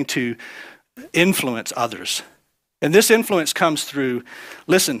starting to influence others. And this influence comes through,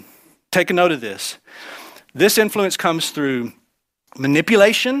 listen, take a note of this. This influence comes through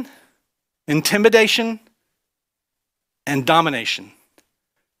manipulation, intimidation, and domination.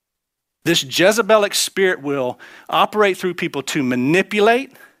 This Jezebelic spirit will operate through people to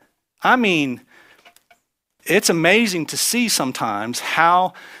manipulate. I mean, it's amazing to see sometimes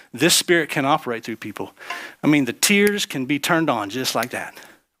how this spirit can operate through people. I mean, the tears can be turned on just like that,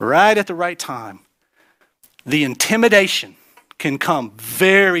 right at the right time. The intimidation can come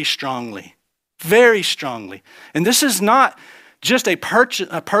very strongly, very strongly. And this is not just a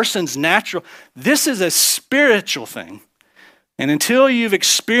person's natural, this is a spiritual thing. And until you've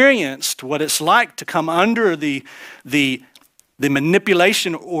experienced what it's like to come under the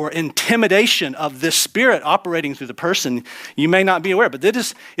manipulation or intimidation of this spirit operating through the person, you may not be aware. But it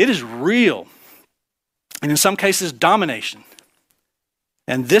is real. And in some cases, domination.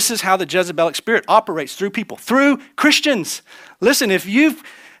 And this is how the Jezebelic spirit operates through people, through Christians. Listen, if you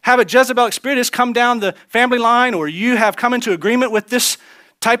have a Jezebelic spirit that's come down the family line, or you have come into agreement with this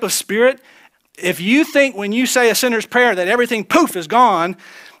type of spirit, if you think when you say a sinner's prayer that everything, poof, is gone,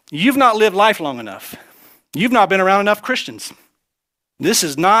 you've not lived life long enough. You've not been around enough Christians. This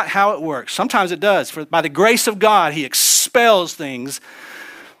is not how it works. Sometimes it does. By the grace of God, he expels things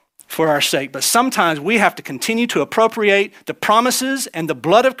for our sake. But sometimes we have to continue to appropriate the promises and the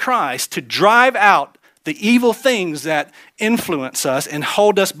blood of Christ to drive out the evil things that influence us and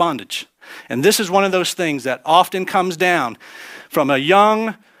hold us bondage. And this is one of those things that often comes down from a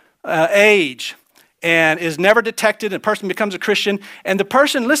young age and is never detected. A person becomes a Christian, and the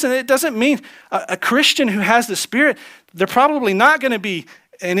person, listen, it doesn't mean a Christian who has the Spirit, they're probably not going to be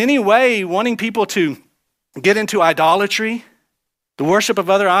in any way wanting people to get into idolatry, the worship of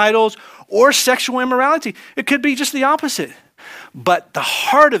other idols, or sexual immorality. It could be just the opposite. But the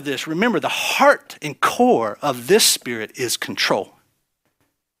heart of this, remember, the heart and core of this spirit is control.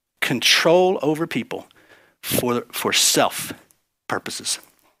 Control over people for self purposes.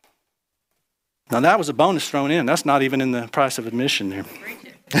 Now that was a bonus thrown in. That's not even in the price of admission there.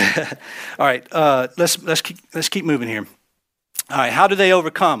 All right, let's keep moving here. All right, how do they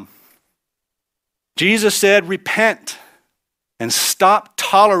overcome? Jesus said, repent and stop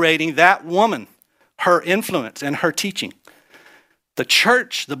tolerating that woman, her influence and her teaching. The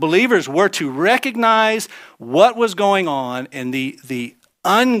church, the believers, were to recognize what was going on and the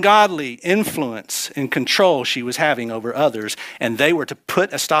ungodly influence and control she was having over others, and they were to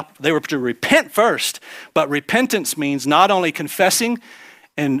put a stop. They were to repent first. But repentance means not only confessing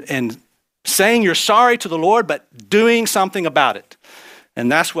and saying you're sorry to the Lord, but doing something about it.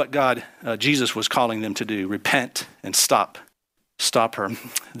 And that's what Jesus was calling them to do: repent and stop her.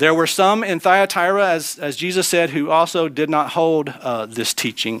 There were some in Thyatira, as Jesus said, who also did not hold this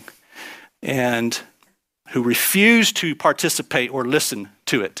teaching and who refused to participate or listen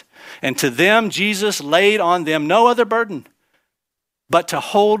to it. And to them, Jesus laid on them no other burden but to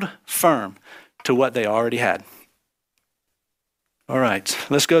hold firm to what they already had. All right,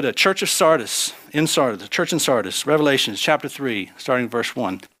 let's go to Church of Sardis, the church in Sardis. Revelations chapter 3, starting verse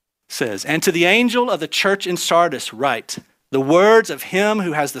 1, says, "And to the angel of the church in Sardis write the words of him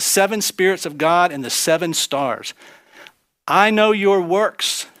who has the 7 spirits of God and the 7 stars. I know your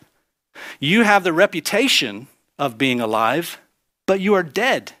works. You have the reputation of being alive, but you are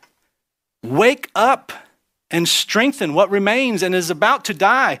dead. Wake up and strengthen what remains and is about to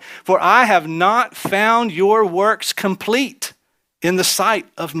die, for I have not found your works complete in the sight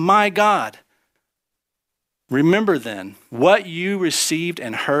of my God. Remember then what you received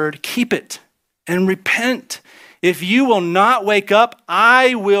and heard, keep it and repent. If you will not wake up,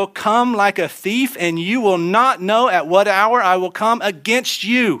 I will come like a thief, and you will not know at what hour I will come against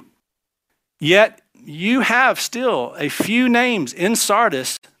you. Yet you have still a few names in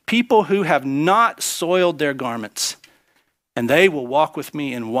Sardis, people who have not soiled their garments, and they will walk with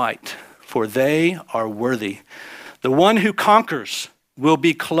me in white, for they are worthy. The one who conquers will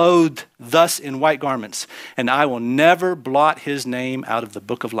be clothed thus in white garments, and I will never blot his name out of the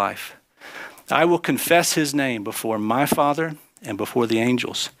book of life. I will confess his name before my Father and before the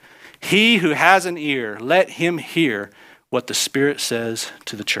angels. He who has an ear, let him hear what the Spirit says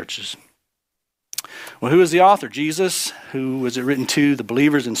to the churches." Well, who is the author? Jesus. Who was it written to? The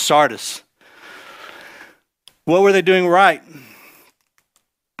believers in Sardis. What were they doing right?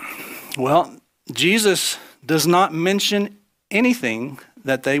 Well, Jesus does not mention anything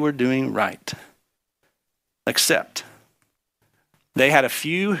that they were doing right, except they had a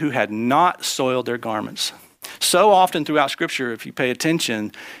few who had not soiled their garments. So often throughout Scripture, if you pay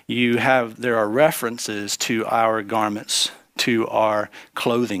attention, there are references to our garments, to our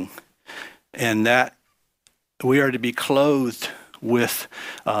clothing, and that we are to be clothed with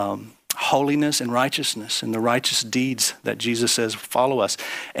holiness and righteousness and the righteous deeds that Jesus says follow us.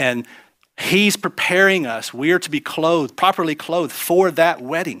 And he's preparing us. We are to be clothed, properly clothed for that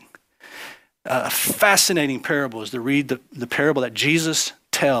wedding. A fascinating parable is to read the parable that Jesus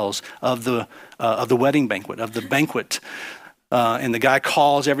tells of the wedding banquet, of the banquet. And the guy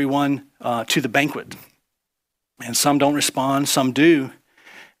calls everyone to the banquet. And some don't respond, some do.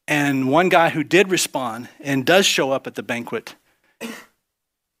 And one guy who did respond and does show up at the banquet,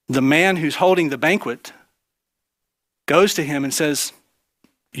 the man who's holding the banquet goes to him and says,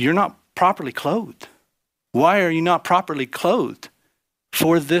 "You're not properly clothed. Why are you not properly clothed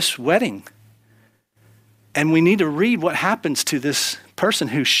for this wedding?" And we need to read what happens to this person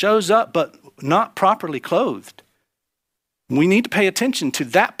who shows up but not properly clothed. We need to pay attention to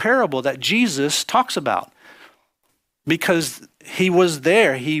that parable that Jesus talks about, because he was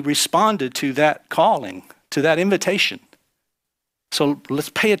there. He responded to that calling, to that invitation. So let's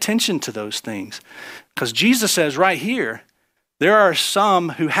pay attention to those things, because Jesus says right here, there are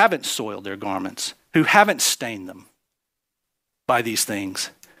some who haven't soiled their garments, who haven't stained them by these things.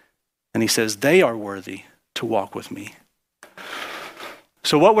 And he says they are worthy to walk with me.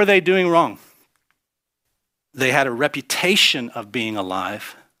 So what were they doing wrong? They had a reputation of being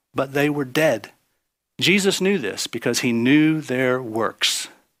alive, but they were dead. Jesus knew this because he knew their works.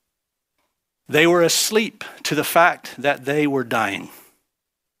 They were asleep to the fact that they were dying.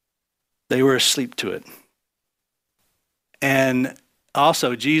 They were asleep to it. And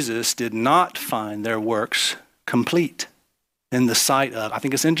also, Jesus did not find their works complete in the sight of, I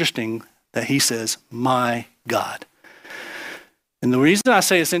think it's interesting that he says, my God. And the reason I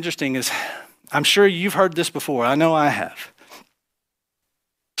say it's interesting is, I'm sure you've heard this before. I know I have.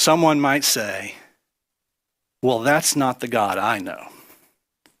 Someone might say, well, that's not the God I know.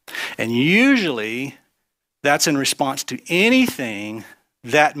 And usually that's in response to anything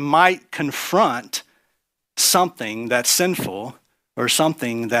that might confront something that's sinful or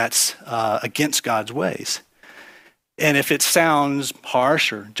something that's against God's ways. And if it sounds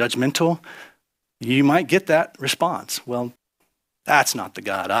harsh or judgmental, you might get that response. Well, that's not the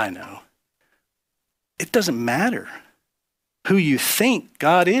God I know. It doesn't matter. who you think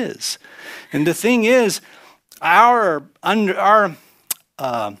God is. And the thing is, our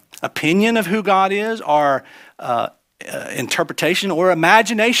opinion of who God is, our interpretation or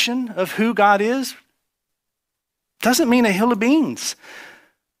imagination of who God is, doesn't mean a hill of beans.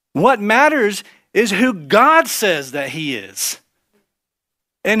 What matters is who God says that he is.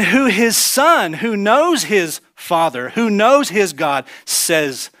 And who his son, who knows his Father, who knows his God,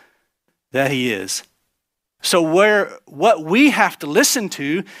 says that he is. So what we have to listen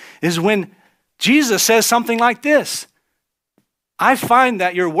to is when Jesus says something like this: I find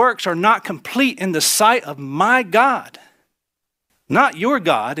that your works are not complete in the sight of my God. Not your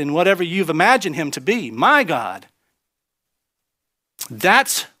God and whatever you've imagined him to be, my God.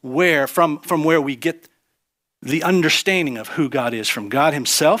 That's where, from where we get the understanding of who God is, from God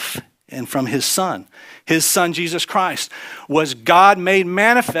himself and from his son. His son, Jesus Christ, was God made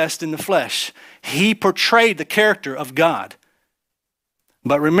manifest in the flesh. He portrayed the character of God.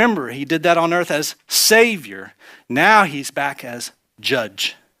 But remember, he did that on earth as Savior. Now he's back as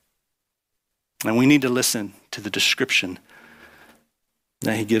Judge. And we need to listen to the description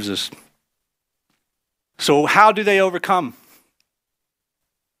that he gives us. So how do they overcome?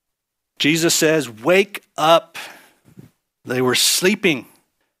 Jesus says, wake up. They were sleeping.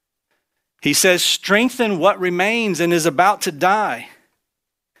 He says, strengthen what remains and is about to die.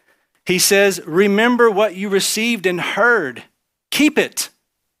 He says, remember what you received and heard. Keep it.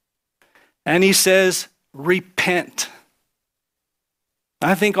 And he says, repent.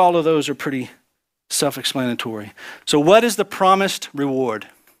 I think all of those are pretty self-explanatory. So what is the promised reward?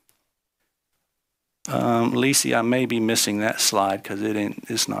 Lisi, I may be missing that slide because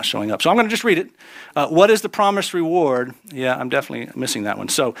it's not showing up. So I'm going to just read it. What is the promised reward? Yeah, I'm definitely missing that one.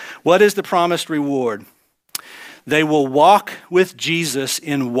 So what is the promised reward? They will walk with Jesus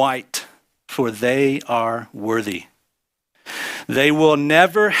in white, for they are worthy. They will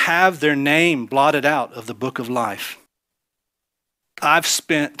never have their name blotted out of the book of life. I've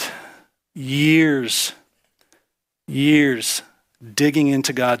spent years digging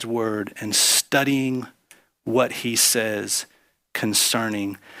into God's word and studying what he says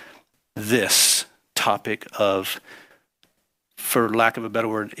concerning this topic of, for lack of a better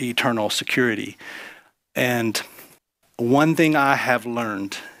word, eternal security. And one thing I have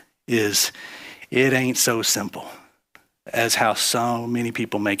learned is it ain't so simple as how so many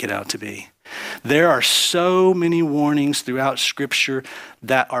people make it out to be. There are so many warnings throughout Scripture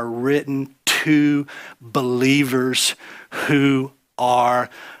that are written to believers who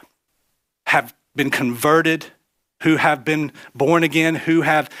have been converted, who have been born again, who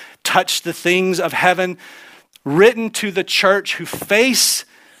have touched the things of heaven, written to the church who face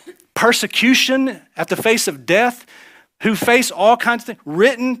persecution at the face of death, who face all kinds of things,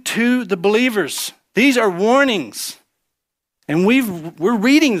 written to the believers. These are warnings, and we're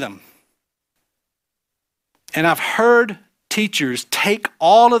reading them. And I've heard teachers take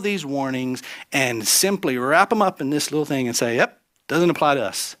all of these warnings and simply wrap them up in this little thing and say, yep, doesn't apply to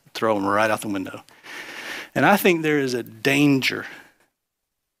us. Throw them right out the window. And I think there is a danger.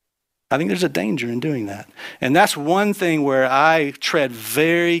 I think there's a danger in doing that. And that's one thing where I tread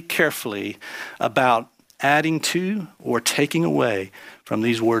very carefully about adding to or taking away from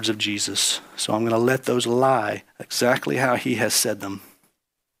these words of Jesus. So I'm going to let those lie exactly how he has said them.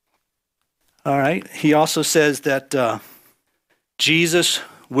 All right. He also says that Jesus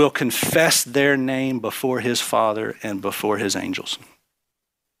will confess their name before his Father and before his angels.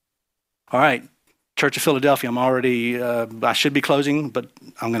 All right. Church of Philadelphia, I should be closing, but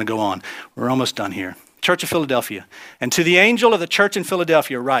I'm going to go on. We're almost done here. Church of Philadelphia. And to the angel of the church in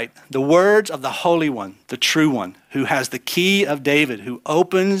Philadelphia write, the words of the Holy One, the true one, who has the key of David, who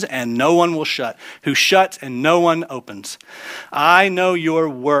opens and no one will shut, who shuts and no one opens. I know your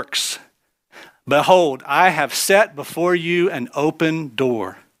works. Behold, I have set before you an open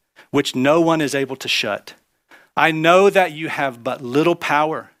door, which no one is able to shut. I know that you have but little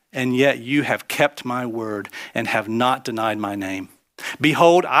power, and yet you have kept my word and have not denied my name.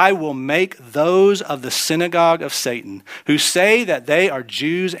 Behold, I will make those of the synagogue of Satan, who say that they are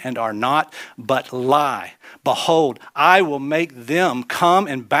Jews and are not, but lie. Behold, I will make them come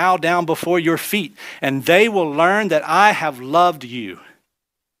and bow down before your feet, and they will learn that I have loved you,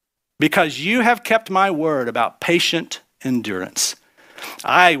 because you have kept my word about patient endurance.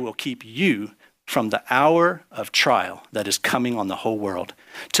 I will keep you from the hour of trial that is coming on the whole world,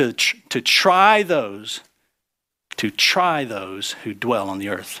 to try those who dwell on the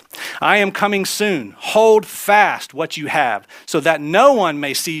earth. I am coming soon. Hold fast what you have, so that no one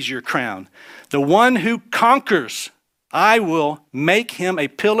may seize your crown. The one who conquers, I will make him a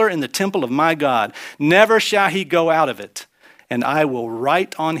pillar in the temple of my God. Never shall he go out of it. and I will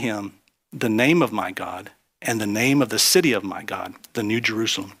write on him the name of my God and the name of the city of my God, the New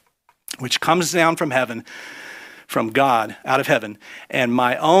Jerusalem, which comes down from heaven, from God, out of heaven, and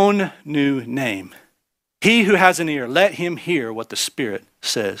my own new name. He who has an ear, let him hear what the Spirit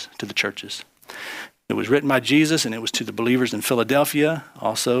says to the churches. It was written by Jesus, and it was to the believers in Philadelphia.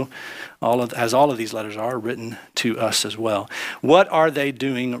 Also, all of these letters are written to us as well. What are they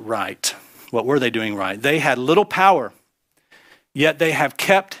doing right? What were they doing right? They had little power, yet they have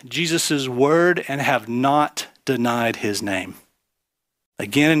kept Jesus' word and have not denied his name.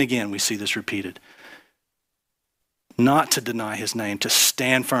 Again and again, we see this repeated. Not to deny his name, to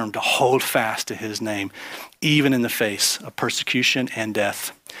stand firm, to hold fast to his name, even in the face of persecution and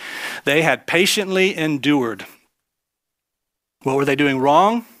death. They had patiently endured. What were they doing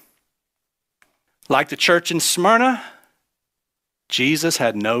wrong? Like the church in Smyrna, Jesus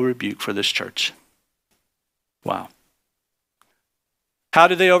had no rebuke for this church. Wow. How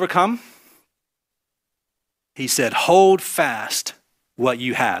did they overcome? He said, hold fast what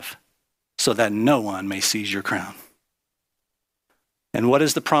you have so that no one may seize your crown. And what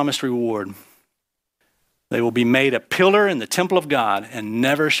is the promised reward? They will be made a pillar in the temple of God, and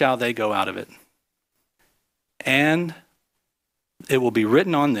never shall they go out of it. And it will be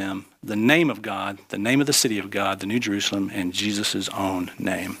written on them the name of God, the name of the city of God, the New Jerusalem, and Jesus' own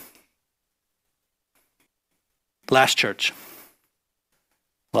name. Last church.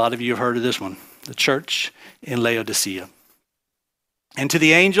 A lot of you have heard of this one. The church in Laodicea. And to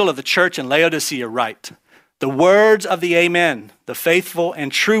the angel of the church in Laodicea write, the words of the Amen, the faithful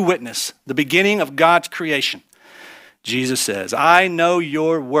and true witness, the beginning of God's creation. Jesus says, I know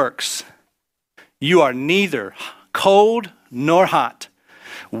your works. You are neither cold nor hot.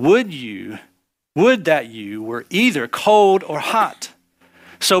 Would that you were either cold or hot.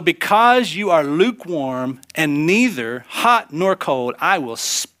 So because you are lukewarm and neither hot nor cold, I will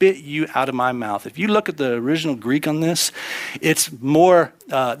spit you out of my mouth. If you look at the original Greek on this, it's more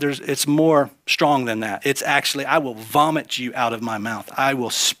strong than that. It's actually, I will vomit you out of my mouth. I will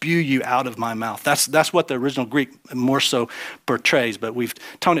spew you out of my mouth. That's what the original Greek more so portrays, but we've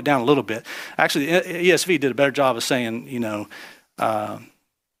toned it down a little bit. Actually, ESV did a better job of saying, I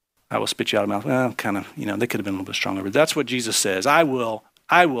will spit you out of my mouth. Well, kind of, they could have been a little bit stronger, but that's what Jesus says. I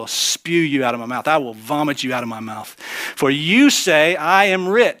will spew you out of my mouth. I will vomit you out of my mouth. For you say, I am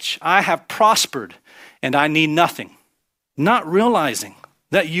rich, I have prospered, and I need nothing. Not realizing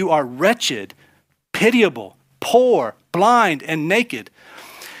that you are wretched, pitiable, poor, blind, and naked.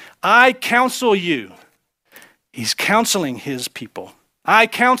 I counsel you. He's counseling his people. I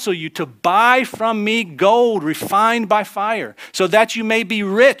counsel you to buy from me gold refined by fire, so that you may be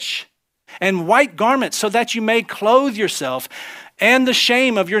rich, and white garments, so that you may clothe yourself, and the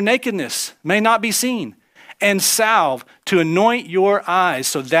shame of your nakedness may not be seen, and salve to anoint your eyes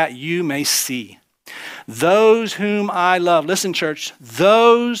so that you may see. Those whom I love, listen church,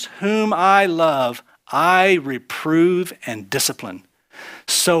 those whom I love, I reprove and discipline.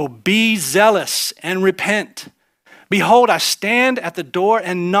 So be zealous and repent. Behold, I stand at the door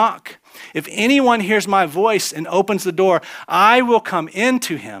and knock. If anyone hears my voice and opens the door, I will come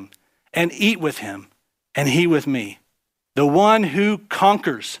into him and eat with him, and he with me. The one who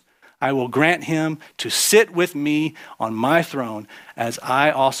conquers, I will grant him to sit with me on my throne, as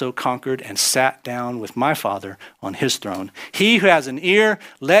I also conquered and sat down with my Father on his throne. He who has an ear,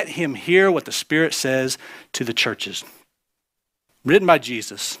 let him hear what the Spirit says to the churches. Written by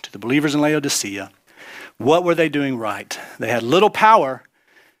Jesus to the believers in Laodicea. What were they doing right? They had little power,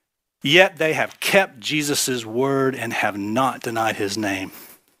 yet they have kept Jesus' word and have not denied his name.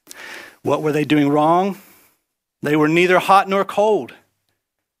 What were they doing wrong? They were neither hot nor cold.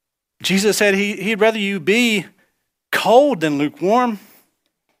 Jesus said he'd rather you be cold than lukewarm.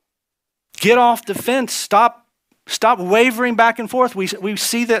 Get off the fence. Stop wavering back and forth. We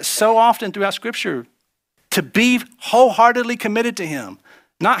see that so often throughout Scripture. To be wholeheartedly committed to him,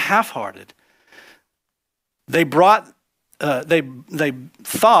 not half-hearted. They thought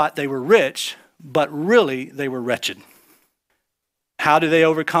they were rich, but really they were wretched. How do they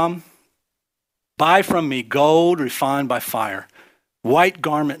overcome? Buy from me gold refined by fire, white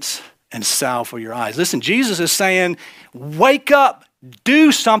garments, and salve for your eyes. Listen, Jesus is saying, wake up,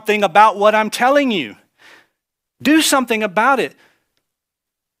 do something about what I'm telling you. Do something about it.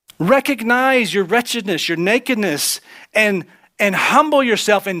 Recognize your wretchedness, your nakedness, and humble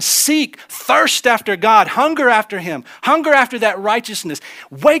yourself and seek, thirst after God, hunger after him, hunger after that righteousness.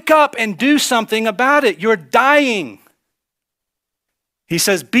 Wake up and do something about it. You're dying. He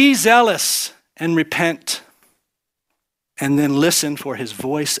says, be zealous and repent, and then listen for his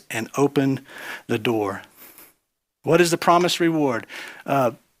voice and open the door. What is the promised reward?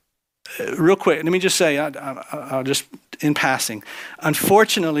 Real quick, let me just say, I'll just in passing.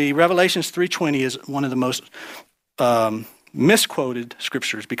 Unfortunately, Revelations 3:20 is one of the most misquoted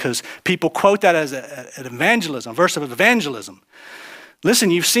scriptures because people quote that as an evangelism, a verse of evangelism.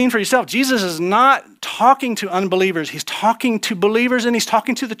 Listen, you've seen for yourself, Jesus is not talking to unbelievers. He's talking to believers and he's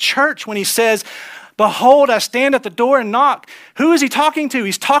talking to the church when he says, behold, I stand at the door and knock. Who is he talking to?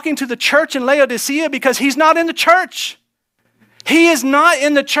 He's talking to the church in Laodicea because he's not in the church. He is not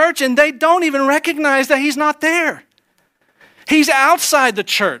in the church and they don't even recognize that he's not there. He's outside the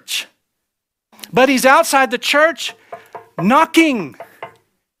church. But he's outside the church knocking.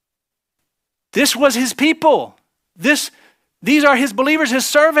 This was his people. These are his believers, his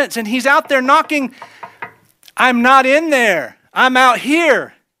servants, and he's out there knocking. I'm not in there. I'm out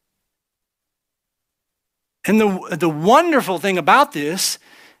here. And the wonderful thing about this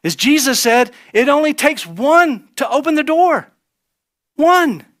is Jesus said it only takes one to open the door.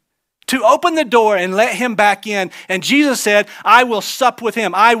 One to open the door and let him back in. And Jesus said, I will sup with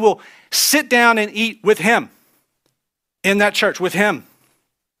him. I will sit down and eat with him in that church with him.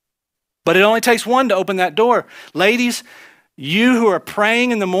 But it only takes one to open that door. Ladies, you who are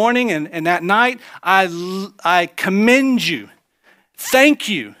praying in the morning and at night, I commend you. Thank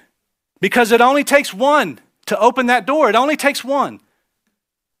you. Because it only takes one to open that door. It only takes one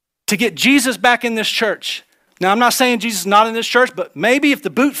to get Jesus back in this church. Now, I'm not saying Jesus is not in this church, but maybe if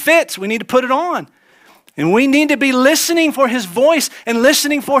the boot fits, we need to put it on. And we need to be listening for his voice and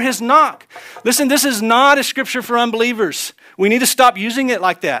listening for his knock. Listen, this is not a scripture for unbelievers. We need to stop using it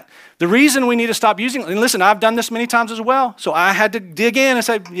like that. The reason we need to stop using it, and listen, I've done this many times as well. So I had to dig in and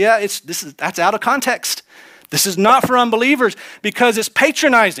say, yeah, that's out of context. This is not for unbelievers because it's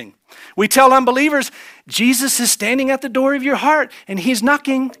patronizing. We tell unbelievers, Jesus is standing at the door of your heart and he's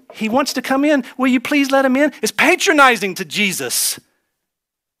knocking. He wants to come in. Will you please let him in? It's patronizing to Jesus.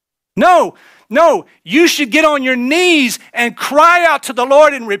 No, you should get on your knees and cry out to the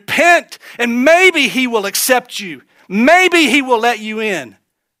Lord and repent, and maybe he will accept you. Maybe he will let you in.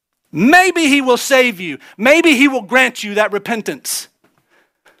 Maybe he will save you. Maybe he will grant you that repentance.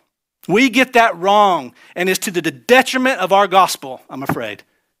 We get that wrong, and it's to the detriment of our gospel, I'm afraid.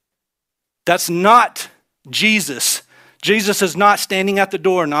 That's not Jesus. Jesus is not standing at the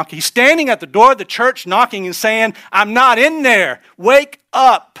door knocking. He's standing at the door of the church knocking and saying, I'm not in there. Wake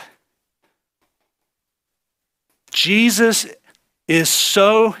up. Jesus is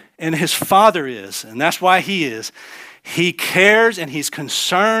so, and his Father is, and that's why he is. He cares and he's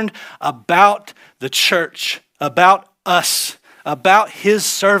concerned about the church, about us, about his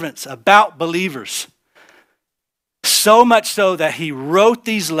servants, about believers. So much so that he wrote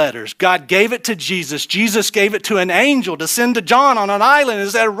these letters. God gave it to Jesus. Jesus gave it to an angel to send to John on an island and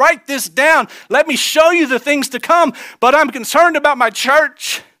said, write this down. Let me show you the things to come. But I'm concerned about my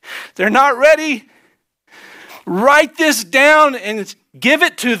church. They're not ready. Write this down and give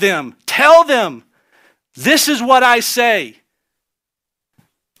it to them. Tell them, this is what I say.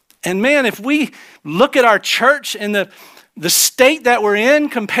 And man, if we look at our church and the state that we're in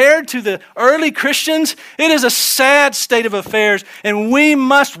compared to the early Christians, it is a sad state of affairs. And we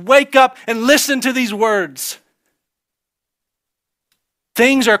must wake up and listen to these words.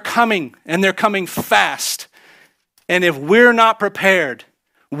 Things are coming and they're coming fast. And if we're not prepared,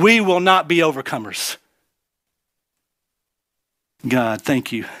 we will not be overcomers. God,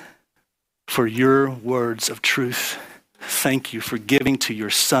 thank you for your words of truth. Thank you for giving to your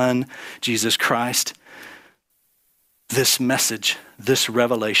Son, Jesus Christ, this message, this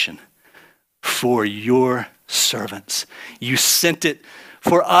revelation for your servants. You sent it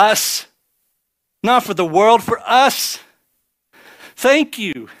for us, not for the world, for us. Thank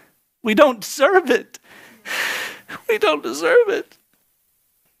you. We don't deserve it. We don't deserve it.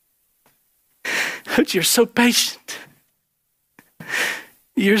 But you're so patient.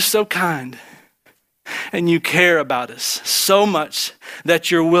 You're so kind. And you care about us so much that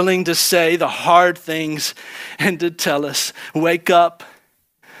you're willing to say the hard things and to tell us, wake up.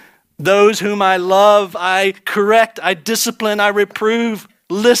 Those whom I love, I correct, I discipline, I reprove.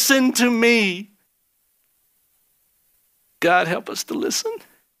 Listen to me. God, help us to listen.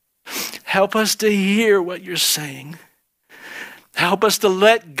 Help us to hear what you're saying. Help us to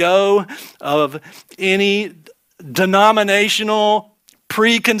let go of any denominational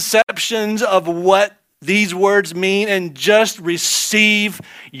preconceptions of what these words mean and just receive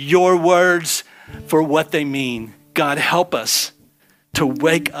your words for what they mean. God, help us to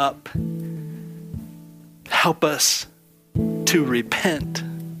wake up. Help us to repent.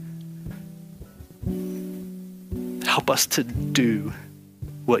 Help us to do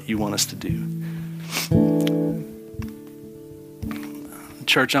what you want us to do.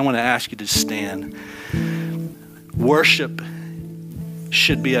 Church, I want to ask you to stand. Worship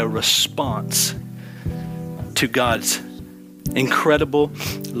should be a response to God's incredible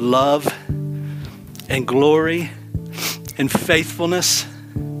love and glory and faithfulness.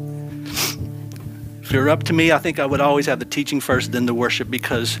 If you're up to me, I think I would always have the teaching first, then the worship,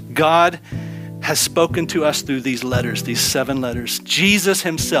 because God has spoken to us through these letters, these 7 letters. Jesus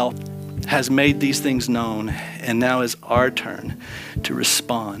himself has made these things known, and now is our turn to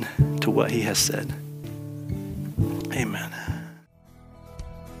respond to what he has said. Amen.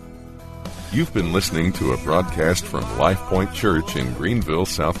 You've been listening to a broadcast from Life Point Church in Greenville,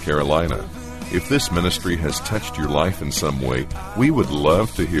 South Carolina. If this ministry has touched your life in some way, we would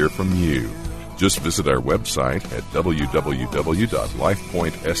love to hear from you. Just visit our website at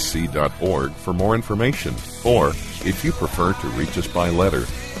www.lifepointsc.org for more information. Or, if you prefer to reach us by letter,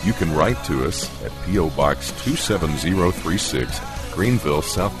 you can write to us at P.O. Box 27036, Greenville,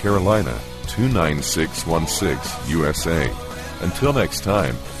 South Carolina, 29616, USA. Until next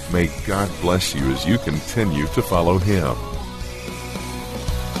time, may God bless you as you continue to follow Him. Open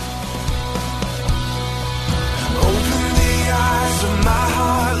the eyes of my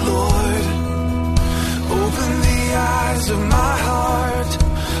heart, Lord. Open the eyes of my heart.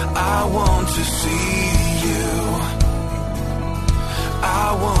 I want to see you.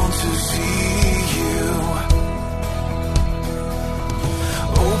 I want to see you.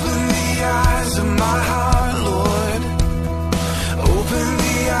 Open the eyes of my heart.